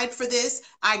tried for this.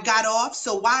 I got off.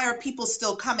 So why are people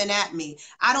still coming at me?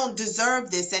 I don't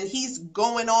deserve this. And he's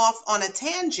going off on a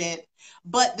tangent.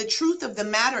 But the truth of the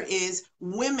matter is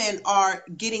women are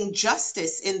getting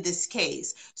justice in this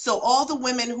case. So all the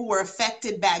women who were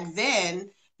affected back then,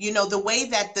 the way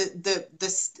that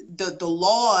the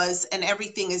laws and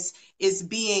everything is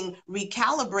being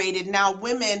recalibrated now,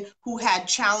 women who had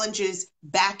challenges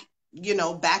back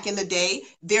in the day,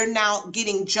 they're now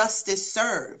getting justice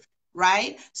served,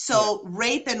 right? So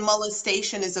rape and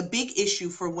molestation is a big issue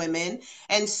for women.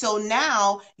 And so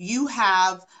now you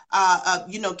have,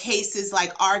 cases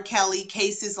like R. Kelly,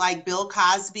 cases like Bill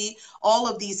Cosby, all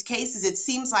of these cases, it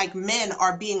seems like men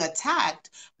are being attacked,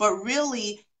 but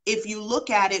really, if you look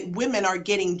at it, women are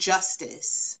getting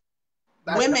justice.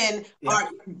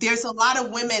 There's a lot of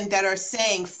women that are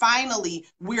saying, finally,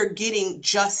 we're getting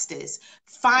justice.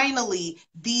 Finally,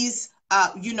 these,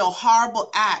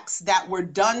 horrible acts that were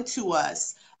done to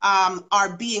us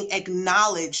are being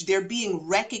acknowledged. They're being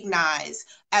recognized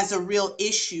as a real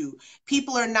issue.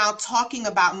 People are now talking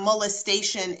about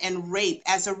molestation and rape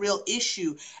as a real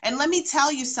issue. And let me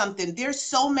tell you something, there's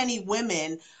so many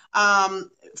women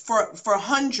for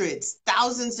hundreds,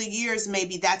 thousands of years,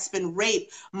 maybe, that's been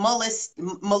raped,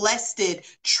 molested,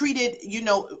 treated,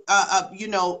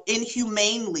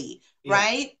 inhumanely,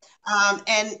 right?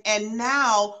 And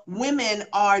now women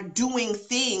are doing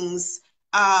things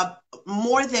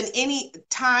more than any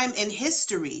time in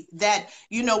history. That,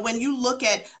 you know, when you look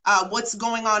at what's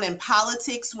going on in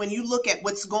politics, when you look at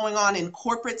what's going on in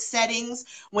corporate settings,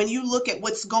 when you look at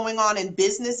what's going on in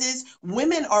businesses,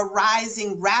 women are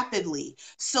rising rapidly.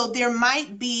 So there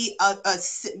might be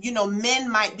you know, men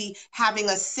might be having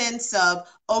a sense of,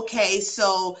 okay,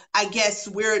 so I guess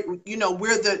we're, you know,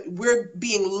 we're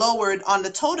being lowered on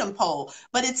the totem pole,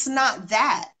 but it's not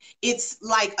that. It's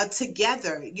like a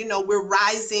together, you know, we're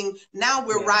rising now,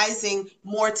 we're rising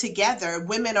more together.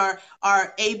 Women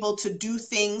are able to do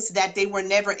things that they were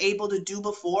never able to do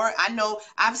before. I know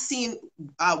I've seen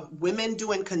women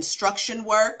doing construction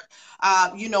work,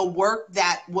 you know, work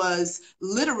that was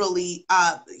literally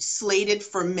slated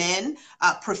for men,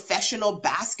 professional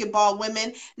basketball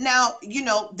women. Now, you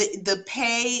know, the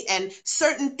pay and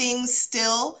certain things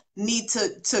still need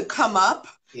to come up.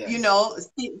 Yes. You know,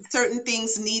 certain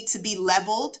things need to be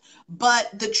leveled,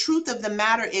 but the truth of the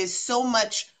matter is so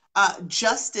much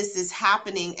justice is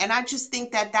happening. And I just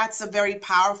think that that's a very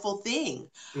powerful thing.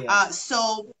 Yeah.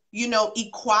 So, you know,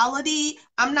 equality,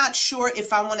 I'm not sure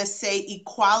if I want to say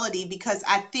equality, because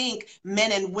I think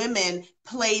men and women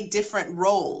play different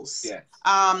roles. Yes.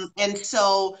 And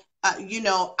so, you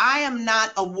know, I am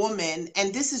not a woman,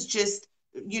 and this is just,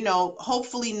 you know,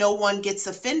 hopefully no one gets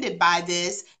offended by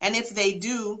this. And if they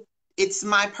do, it's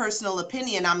my personal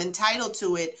opinion. I'm entitled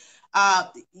to it.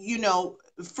 You know,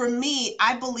 for me,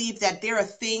 I believe that there are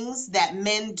things that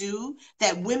men do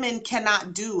that women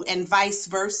cannot do, and vice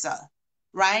versa.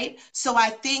 Right? So I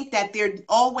think that there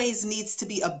always needs to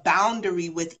be a boundary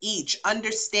with each,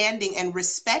 understanding and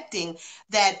respecting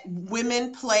that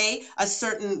women play a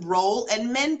certain role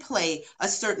and men play a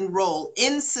certain role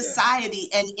in society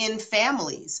and in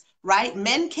families, right?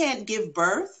 Men can't give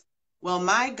birth. Well,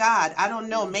 my God, I don't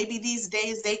know. Maybe these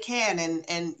days they can,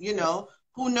 and you know,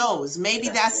 who knows? Maybe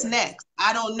that's next.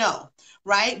 I don't know,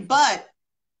 right? But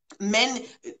men,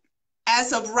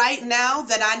 as of right now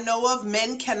that I know of,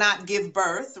 men cannot give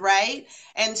birth, right?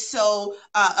 And so,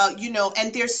 you know,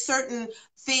 and there's certain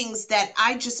things that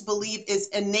I just believe is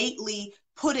innately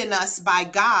put in us by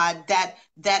God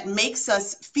that makes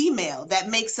us female, that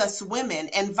makes us women,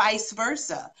 and vice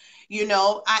versa. You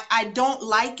know, I don't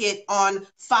like it on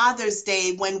Father's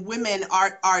Day when women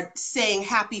are saying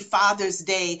Happy Father's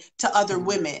Day to other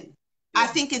women. I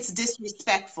think it's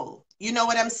disrespectful. You know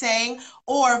what I'm saying?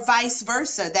 Or vice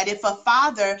versa, that if a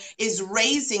father is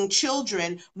raising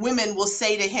children, women will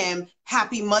say to him,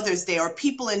 Happy Mother's Day, or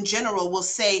people in general will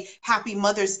say Happy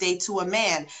Mother's Day to a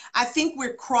man. I think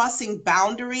we're crossing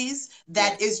boundaries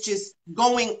that is just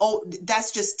going,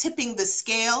 that's just tipping the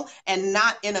scale and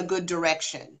not in a good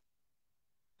direction.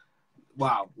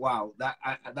 Wow,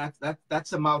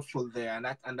 that's a mouthful there,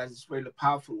 and that is really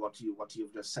powerful what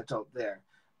you've just set out there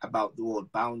about the whole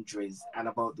boundaries and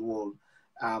about the whole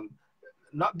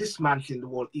not dismantling the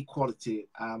whole equality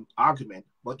argument,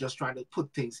 but just trying to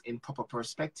put things in proper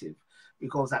perspective.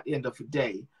 Because at the end of the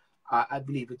day, I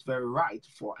believe it's very right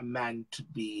for a man to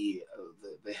be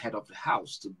the head of the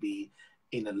house, to be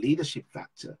in a leadership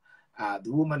factor.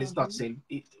 The woman is not saying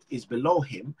it is below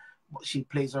him, but she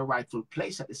plays her rightful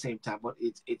place at the same time. But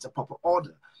it's a proper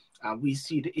order. We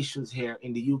see the issues here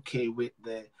in the UK with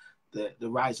the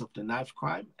rise of the knife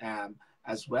crime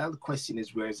as well. The question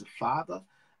is, where is the father?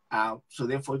 So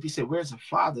therefore, if you say, where's the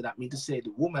father, that means to say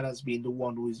the woman has been the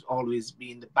one who is always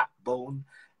being the backbone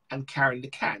and carrying the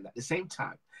can at the same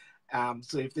time.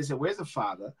 So if they say, where's the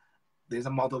father, there's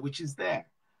a mother which is there,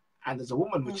 and there's a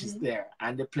woman which is there,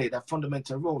 and they play that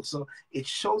fundamental role. So it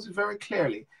shows very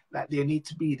clearly that there needs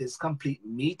to be this complete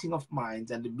meeting of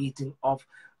minds and the meeting of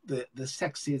the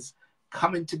sexes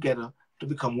coming together to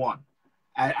become one.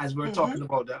 As we're talking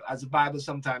about, as the Bible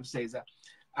sometimes says that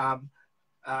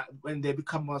when they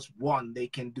become as one, they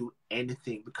can do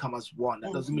anything, become as one.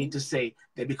 That doesn't mean to say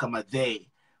they become a they.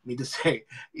 I mean to say,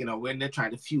 you know, when they're trying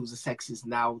to fuse the sexes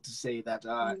now, to say that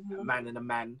a man and a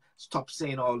man, stop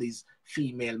saying all these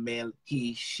female, male,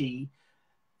 he, she,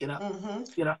 you know,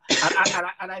 you know,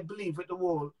 and I believe with the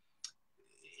whole,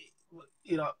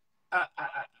 you know,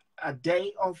 a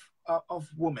day of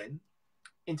women,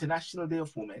 International Day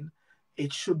of Women,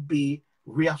 it should be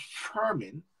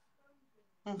reaffirming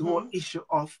the whole issue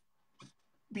of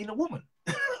being a woman.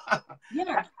 And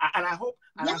I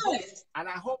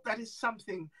hope that is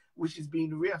something which is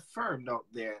being reaffirmed out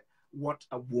there, what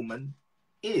a woman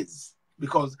is,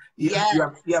 because you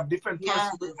have different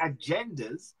personal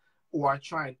agendas who are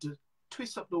trying to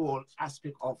twist up the whole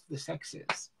aspect of the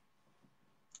sexes.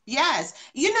 Yes,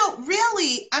 you know,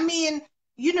 really, I mean,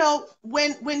 you know,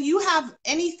 when you have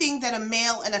anything that a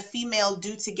male and a female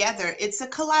do together, it's a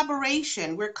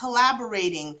collaboration. We're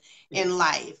collaborating in Yes.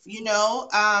 life, you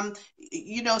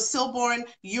know, Stillborn,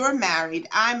 you're married,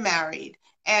 I'm married.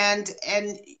 And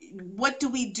what do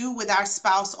we do with our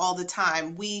spouse all the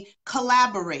time? We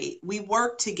collaborate, we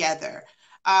work together.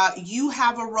 You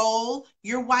have a role,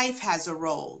 your wife has a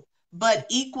role, but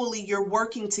equally you're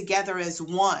working together as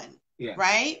one, Yes.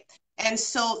 right? And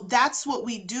so that's what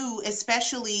we do,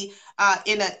 especially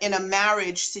in a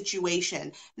marriage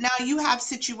situation. Now you have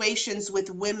situations with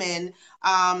women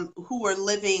who are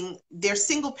living, they're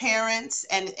single parents,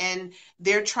 and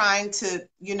they're trying to,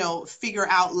 you know, figure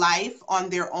out life on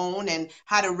their own and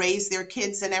how to raise their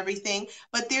kids and everything.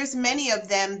 But there's many of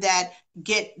them that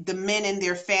get the men in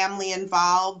their family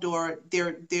involved, or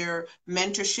their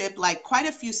mentorship. Like quite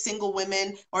a few single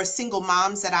women or single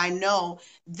moms that I know,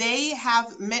 they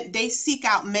seek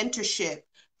out mentorship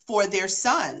for their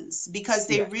sons, because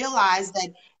they Yes. realize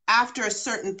that after a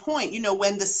certain point, you know,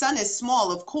 when the son is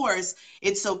small, of course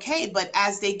it's okay, but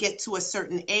as they get to a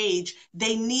certain age,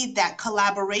 they need that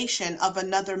collaboration of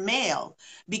another male,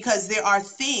 because there are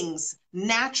things,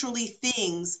 naturally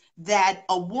things, that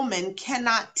a woman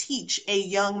cannot teach a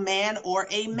young man or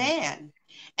a Mm. man.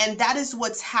 And that is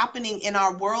what's happening in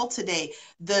our world today.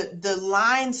 The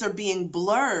lines are being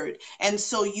blurred, and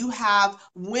so you have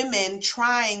women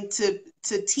trying to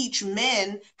teach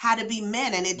men how to be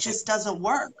men, and it Yes. just doesn't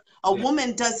work. A Yes.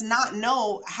 woman does not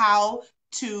know how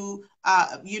to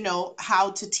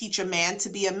how to teach a man to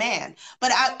be a man.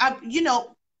 But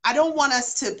I don't want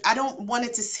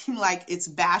it to seem like it's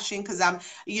bashing, because I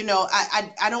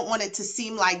don't want it to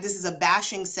seem like this is a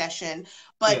bashing session.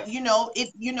 But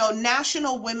Yes.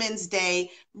 National Women's Day,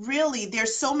 really,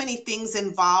 there's so many things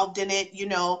involved in it.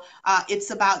 It's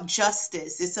about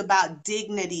justice, it's about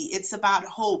dignity, it's about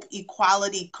hope,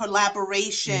 equality,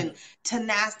 collaboration, Mm.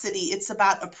 tenacity. It's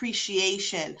about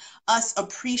appreciation, us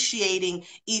appreciating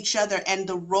each other, and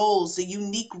the roles, the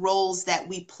unique roles that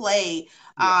we play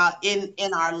Yes.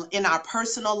 in our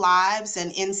personal lives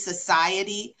and in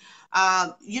society.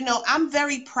 I'm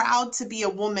very proud to be a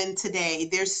woman today.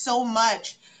 There's so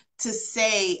much to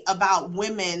say about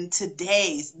women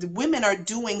today. The women are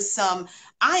doing some,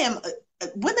 I am,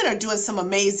 women are doing some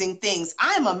amazing things.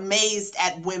 I am amazed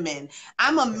at women.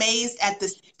 I'm amazed at the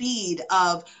speed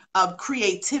of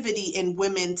creativity in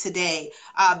women today.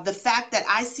 The fact that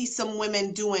I see some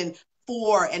women doing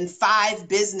 4 and 5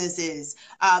 businesses,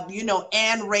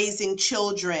 and raising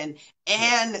children,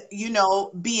 Yes.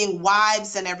 and being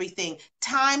wives and everything.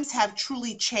 Times have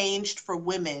truly changed for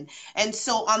women. And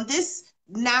so on this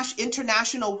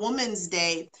International Women's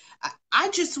Day, I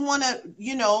just want to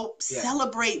Yes.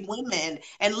 celebrate women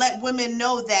and let women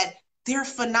know that they're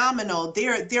phenomenal,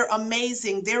 they're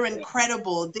amazing, they're Yes.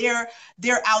 incredible,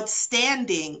 they're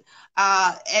outstanding.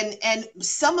 And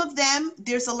some of them,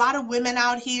 there's a lot of women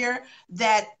out here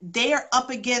that they're up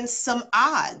against some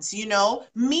odds.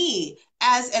 Me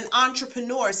as an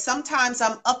entrepreneur, sometimes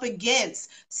I'm up against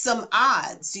some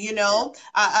odds. Yes.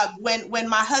 When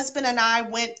my husband and I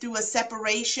went through a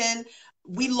separation,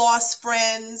 we lost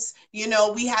friends.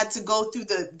 We had to go through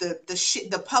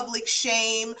the public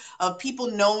shame of people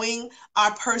knowing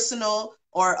our personal,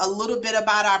 or a little bit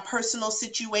about our personal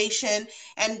situation.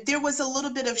 And there was a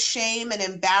little bit of shame and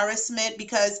embarrassment,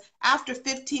 because after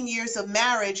 15 years of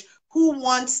marriage, who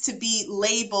wants to be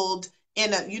labeled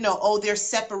in a, oh, they're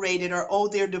separated, or oh,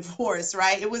 they're divorced,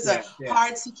 right? It was a Yes. Yes.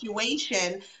 hard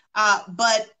situation,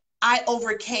 but I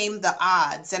overcame the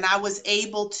odds, and I was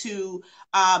able to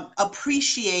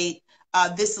appreciate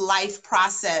this life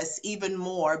process even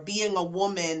more. Being a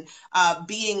woman,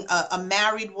 being a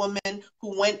married woman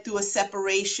who went through a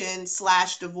separation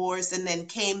slash divorce and then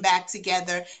came back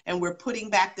together, and we're putting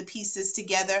back the pieces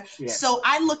together. Yes. So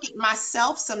I look at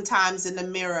myself sometimes in the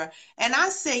mirror and I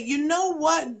say, you know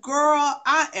what, girl,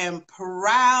 I am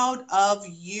proud of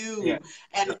you Yes.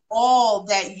 and all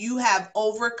that you have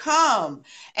overcome.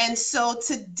 And so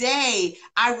today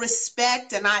I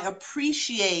respect and I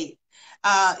appreciate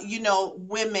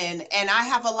women. And I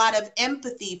have a lot of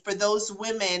empathy for those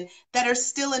women that are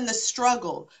still in the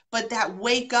struggle, but that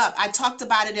wake up. I talked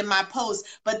about it in my post,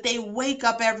 but they wake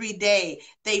up every day.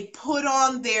 They put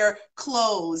on their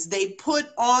clothes, they put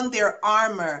on their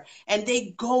armor, and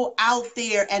they go out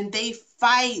there and they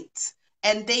fight.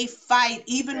 And they fight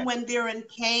even Yes. when they're in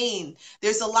pain.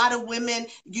 There's a lot of women,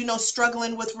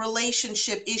 struggling with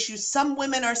relationship issues. Some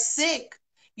women are sick.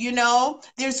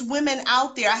 There's women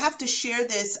out there. I have to share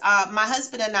this. My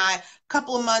husband and I, a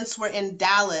couple of months, were in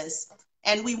Dallas,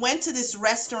 and we went to this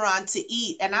restaurant to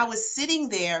eat, and I was sitting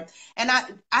there, and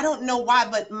I don't know why,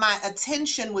 but my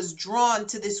attention was drawn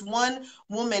to this one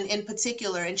woman in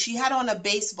particular, and she had on a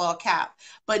baseball cap,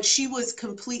 but she was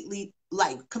completely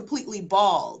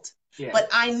bald. Yeah. But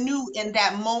I knew in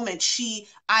that moment she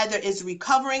either is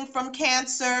recovering from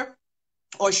cancer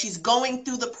or she's going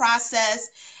through the process,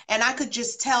 and I could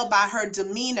just tell by her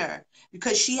demeanor,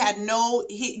 because she had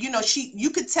you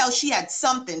could tell she had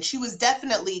something. She was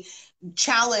definitely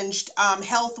challenged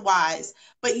health wise.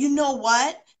 But you know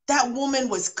what? That woman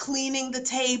was cleaning the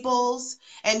tables,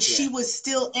 and she was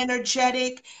still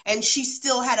energetic, and she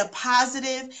still had a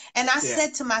positive. And I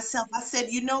said to myself, I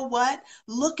said, you know what?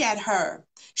 Look at her.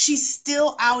 She's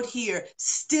still out here,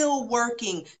 still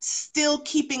working, still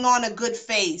keeping on a good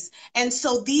face. And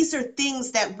so these are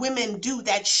things that women do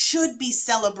that should be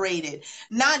celebrated,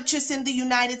 not just in the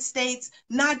United States,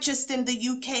 not just in the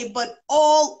UK, but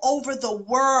all over the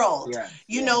world.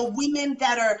 You know, women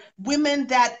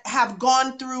that have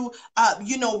gone through,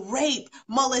 rape,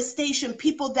 molestation,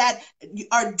 people that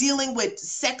are dealing with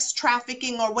sex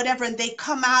trafficking or whatever, and they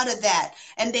come out of that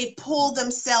and they pull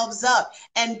themselves up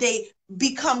and they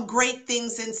become great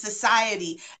things in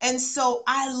society. And so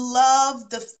I love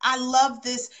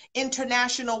this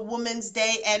International Women's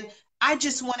Day, and I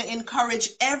just want to encourage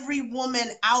every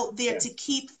woman out there to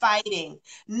keep fighting,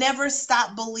 never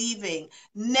stop believing,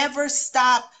 never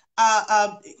stop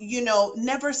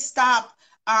never stop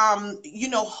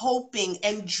hoping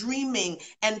and dreaming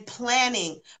and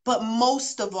planning, but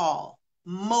most of all,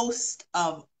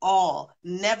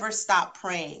 never stop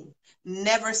praying,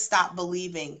 never stop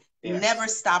believing, never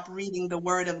stop reading the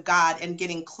Word of God and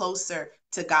getting closer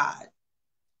to God.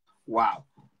 Wow.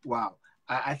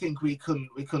 I think we couldn't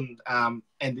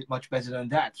end it much better than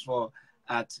that. For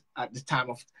at the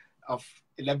time of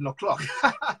 11 o'clock.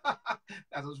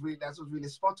 that was really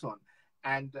spot on.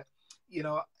 And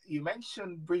you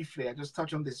mentioned briefly, I just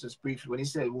touched on this just briefly, when you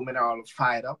said women are all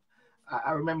fired up.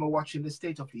 I remember watching the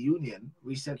State of the Union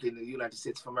recently in the United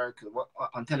States of America,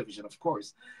 on television, of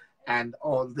course, and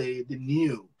all the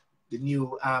new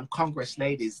Congress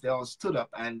ladies, they all stood up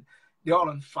and they're all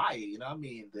on fire. You know what I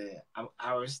mean?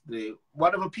 The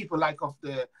whatever people like of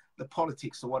the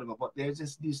politics or whatever, but there's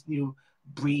just this new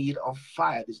breed of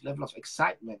fire, this level of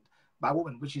excitement by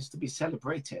women, which is to be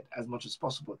celebrated as much as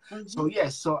possible. So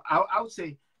yes, so I would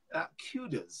say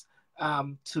kudos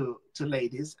to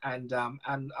ladies, and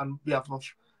on behalf of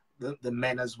the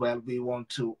men as well, we want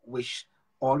to wish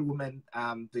all women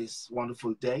this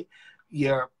wonderful day.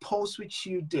 Your post which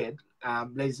you did,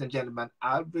 ladies and gentlemen,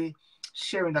 I'll be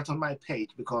sharing that on my page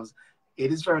because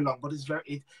it is very long, but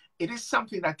it is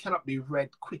something that cannot be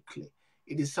read quickly.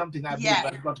 It is something I believe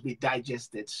has got to be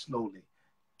digested slowly.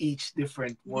 Each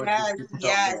different word.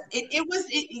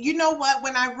 You know what?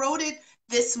 When I wrote it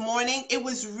this morning, it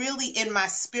was really in my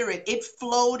spirit. It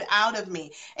flowed out of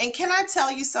me. And can I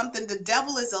tell you something? The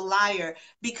devil is a liar,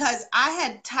 because I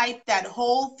had typed that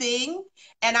whole thing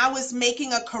and I was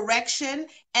making a correction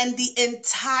and the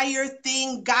entire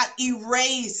thing got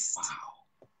erased. Wow.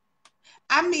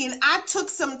 I mean, I took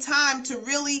some time to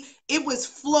really, it was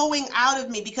flowing out of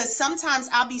me, because sometimes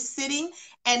I'll be sitting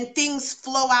and things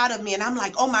flow out of me and I'm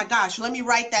like, oh my gosh, let me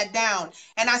write that down.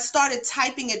 And I started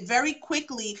typing it very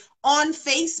quickly on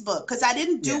Facebook, because I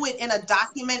didn't do it in a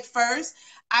document first.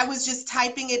 I was just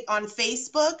typing it on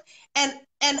Facebook, and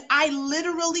I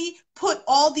literally put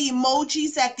all the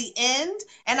emojis at the end,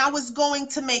 and I was going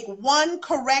to make one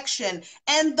correction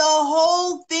and the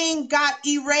whole thing got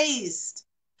erased.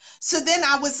 So then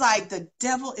I was like, the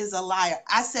devil is a liar.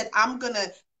 I said, I'm going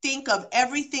to think of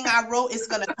everything I wrote. It's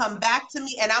going to come back to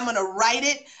me and I'm going to write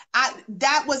it.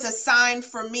 That was a sign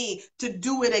for me to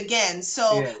do it again.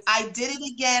 So I did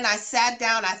it again. I sat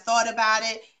down, I thought about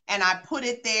it, and I put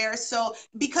it there. So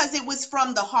because it was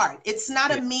from the heart, it's not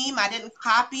a meme. I didn't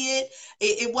copy it.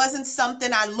 It wasn't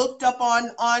something I looked up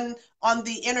on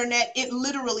the internet. It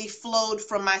literally flowed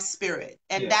from my spirit.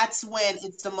 And that's when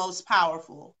it's the most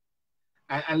powerful.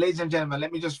 And ladies and gentlemen,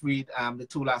 let me just read the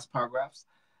two last paragraphs.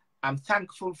 I'm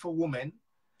thankful for women.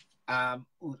 Let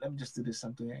me just do this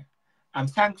something here. I'm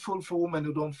thankful for women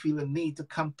who don't feel the need to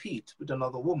compete with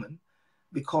another woman,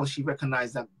 because she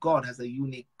recognized that God has a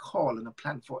unique call and a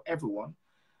plan for everyone.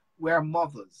 We are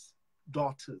mothers,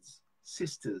 daughters,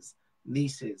 sisters,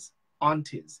 nieces,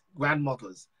 aunties,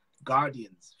 grandmothers,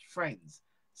 guardians, friends,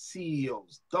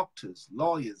 CEOs, doctors,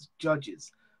 lawyers,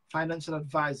 judges, financial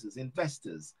advisors,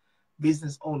 investors,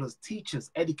 business owners, teachers,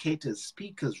 educators,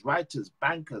 speakers, writers,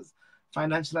 bankers,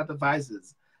 financial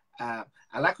advisors. I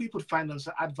like we put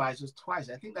financial advisors twice.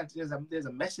 I think that there's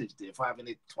a message there for having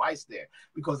it twice there,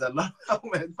 because a lot of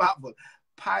women are powerful.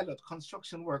 pilot,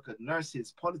 construction workers,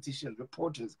 nurses, politicians,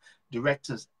 reporters,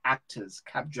 directors, actors,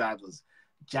 cab drivers,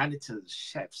 janitors,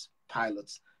 chefs,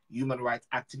 pilots, human rights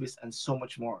activists, and so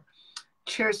much more.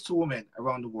 Cheers to women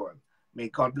around the world. May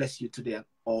God bless you today and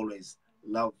always.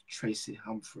 Love, Tracy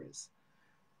Humphreys.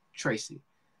 Tracy,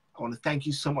 I want to thank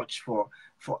you so much for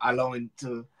allowing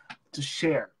to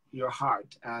share your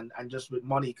heart and just with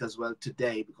Monique as well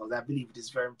today, because I believe it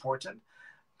is very important.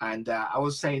 And I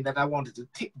was saying that I wanted to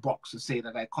tick box to say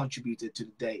that I contributed to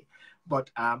the day,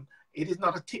 but it is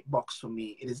not a tick box for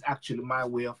me. It is actually my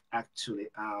way of actually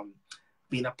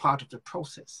being a part of the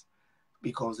process.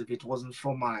 Because if it wasn't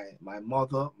for my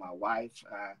mother, my wife,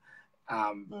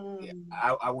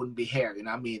 I wouldn't be here. You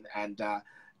know what I mean?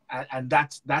 And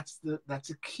that's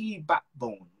a key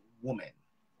backbone. Woman,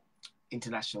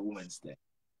 International Women's Day.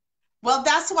 Well,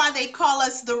 that's why they call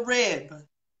us the rib.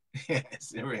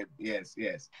 Yes, the rib. Yes,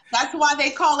 yes. That's why they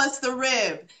call us the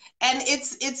rib. And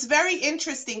it's very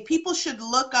interesting. People should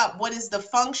look up what is the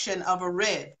function of a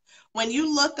rib. When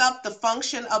you look up the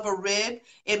function of a rib,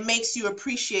 it makes you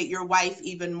appreciate your wife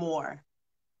even more.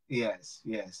 Yes,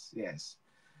 yes, yes.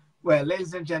 Well,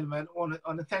 ladies and gentlemen, I want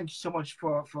to thank you so much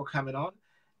for coming on.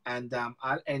 And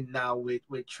I'll end now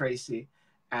with Tracy.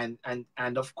 And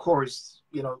of course,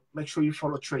 you know, make sure you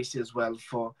follow Tracy as well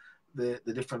for the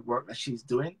different work that she's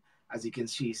doing. As you can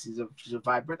see, she's a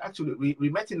vibrant. Actually, we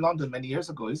met in London many years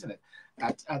ago, isn't it?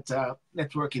 At a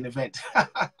networking event.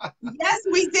 Yes,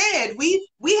 we did.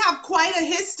 We have quite a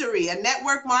history, a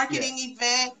network marketing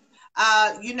event.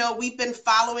 You know, we've been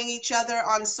following each other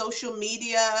on social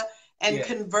media and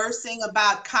conversing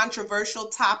about controversial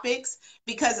topics,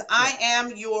 because I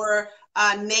am your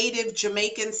native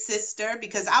Jamaican sister,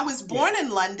 because I was born in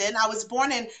London. I was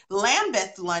born in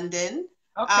Lambeth, London.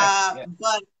 Okay.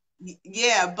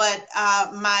 But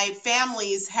my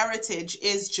family's heritage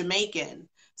is Jamaican.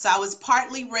 So I was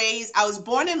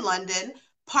born in London,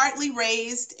 partly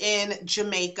raised in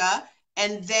Jamaica,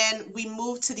 and then we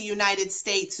moved to the United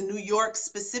States, New York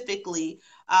specifically,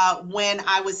 when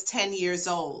I was 10 years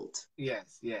old.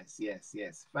 Yes.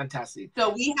 Fantastic. So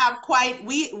we have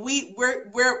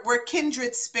we're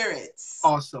kindred spirits.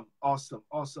 Awesome.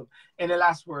 And the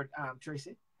last word,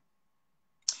 Tracy?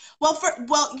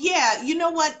 Well, yeah, you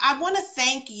know what? I want to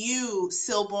thank you,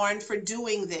 SYLBOURNE, for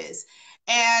doing this.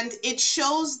 And it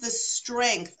shows the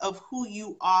strength of who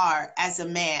you are as a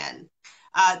man,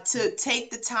 to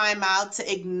take the time out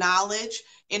to acknowledge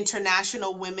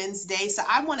International Women's Day. So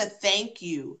I want to thank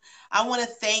you. I want to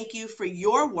thank you for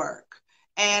your work.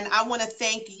 And I want to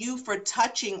thank you for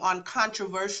touching on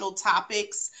controversial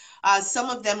topics. Some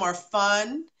of them are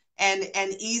fun and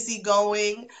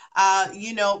easygoing,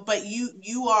 you know, but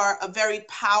you are a very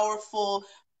powerful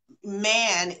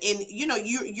man in, you know,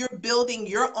 you're building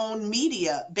your own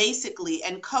media basically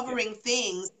and covering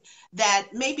things that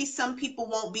maybe some people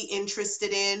won't be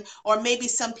interested in, or maybe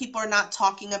some people are not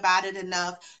talking about it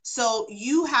enough. So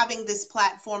you having this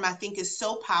platform, I think, is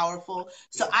so powerful.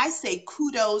 So I say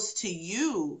kudos to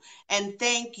you and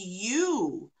thank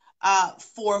you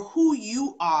for who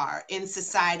you are in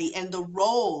society and the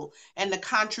role and the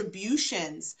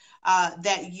contributions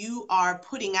that you are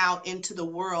putting out into the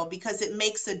world, because it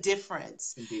makes a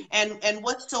difference. Indeed. And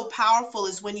what's so powerful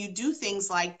is when you do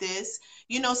things like this,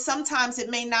 you know, sometimes it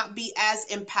may not be as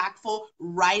impactful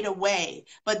right away,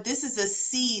 but this is a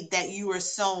seed that you are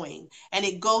sowing, and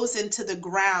it goes into the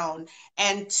ground,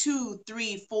 and 2,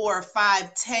 3, 4,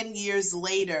 5, 10 years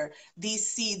later, these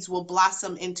seeds will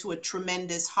blossom into a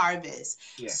tremendous harvest.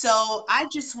 So I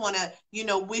just want to, you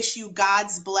know, wish you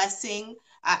God's blessing.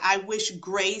 I wish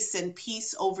grace and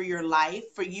peace over your life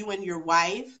for you and your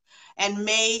wife. And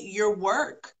may your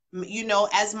work, you know,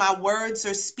 as my words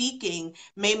are speaking,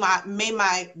 may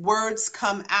my words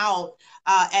come out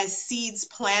as seeds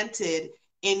planted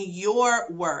in your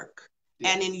work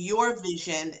and in your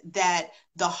vision, that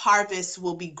the harvest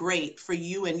will be great for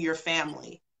you and your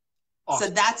family. Awesome.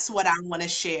 So that's what I want to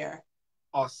share.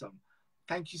 Awesome.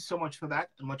 Thank you so much for that.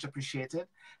 Much appreciated.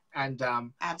 And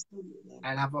absolutely.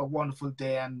 And have a wonderful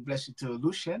day, and bless you to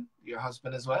Lucian, your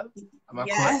husband as well.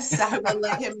 Yes, I will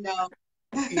let him know.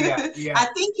 Yeah. I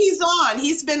think he's on.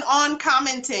 He's been on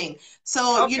commenting.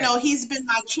 So, you know, he's been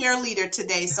my cheerleader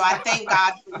today. So I thank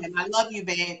God for him. I love you,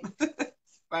 babe.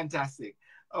 Fantastic.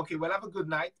 Okay, well, have a good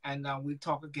night, and we'll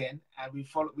talk again, and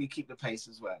we keep the pace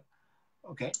as well.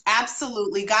 Okay.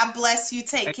 Absolutely. God bless you.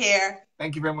 Take care.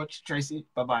 Thank you very much, Tracy.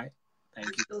 Bye-bye. Thank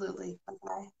you. Absolutely.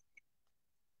 Bye-bye.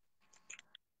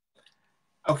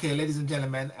 Okay, ladies and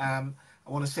gentlemen, I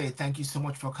want to say thank you so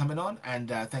much for coming on, and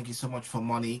thank you so much for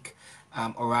Monique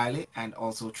O'Reilly and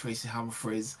also Tracy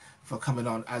Humphreys for coming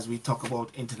on as we talk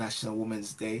about International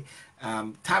Women's Day.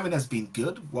 Timing has been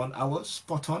good, 1 hour,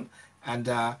 spot on, and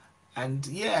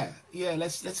yeah,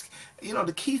 let's you know,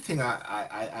 the key thing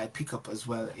I pick up as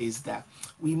well is that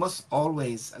we must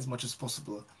always, as much as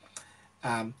possible,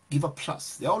 give a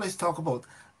plus. They always talk about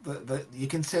the you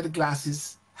can say the glass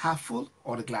is half full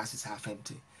or the glass is half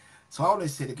empty. So I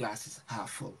always say the glass is half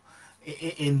full.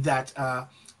 In that,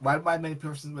 while many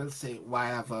persons will say, why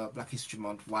have a Black History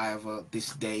Month, why have a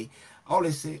this day, I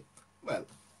always say, well,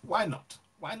 why not?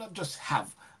 Why not just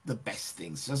have the best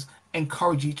things? Just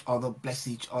encourage each other, bless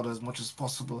each other as much as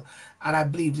possible. And I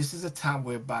believe this is a time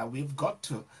whereby we've got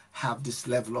to have this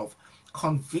level of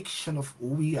conviction of who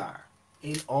we are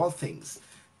in all things,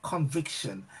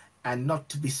 conviction, and not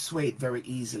to be swayed very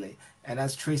easily. And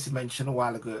as Tracy mentioned a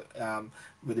while ago,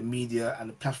 with the media and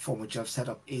the platform which I've set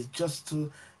up, is just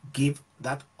to give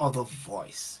that other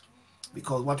voice.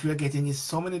 Because what we are getting is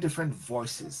so many different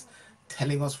voices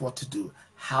telling us what to do,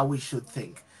 how we should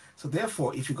think. So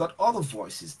therefore, if you got other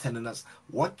voices telling us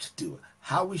what to do,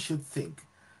 how we should think,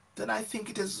 then I think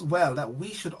it is well that we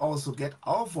should also get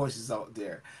our voices out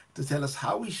there to tell us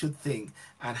how we should think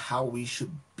and how we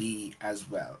should be as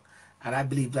well. And I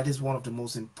believe that is one of the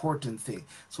most important things.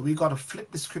 So we got to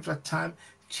flip the script at time,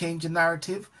 change the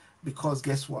narrative, because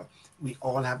guess what? We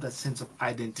all have that sense of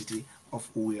identity of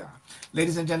who we are.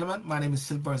 Ladies and gentlemen, my name is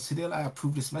SYLBOURNE SHOW. I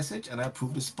approve this message and I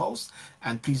approve this post.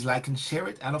 And please like and share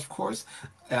it. And of course,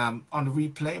 on the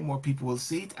replay, more people will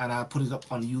see it. And I'll put it up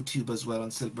on YouTube as well on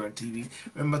SYLBOURNE TV.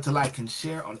 Remember to like and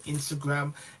share on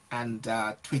Instagram and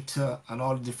Twitter and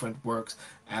all the different works.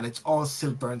 And it's all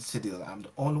SYLBOURNE SHOW. I'm the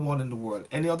only one in the world.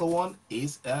 Any other one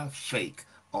is a fake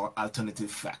or alternative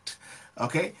fact.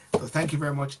 Okay? So thank you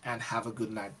very much and have a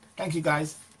good night. Thank you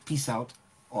guys. Peace out.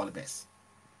 All the best.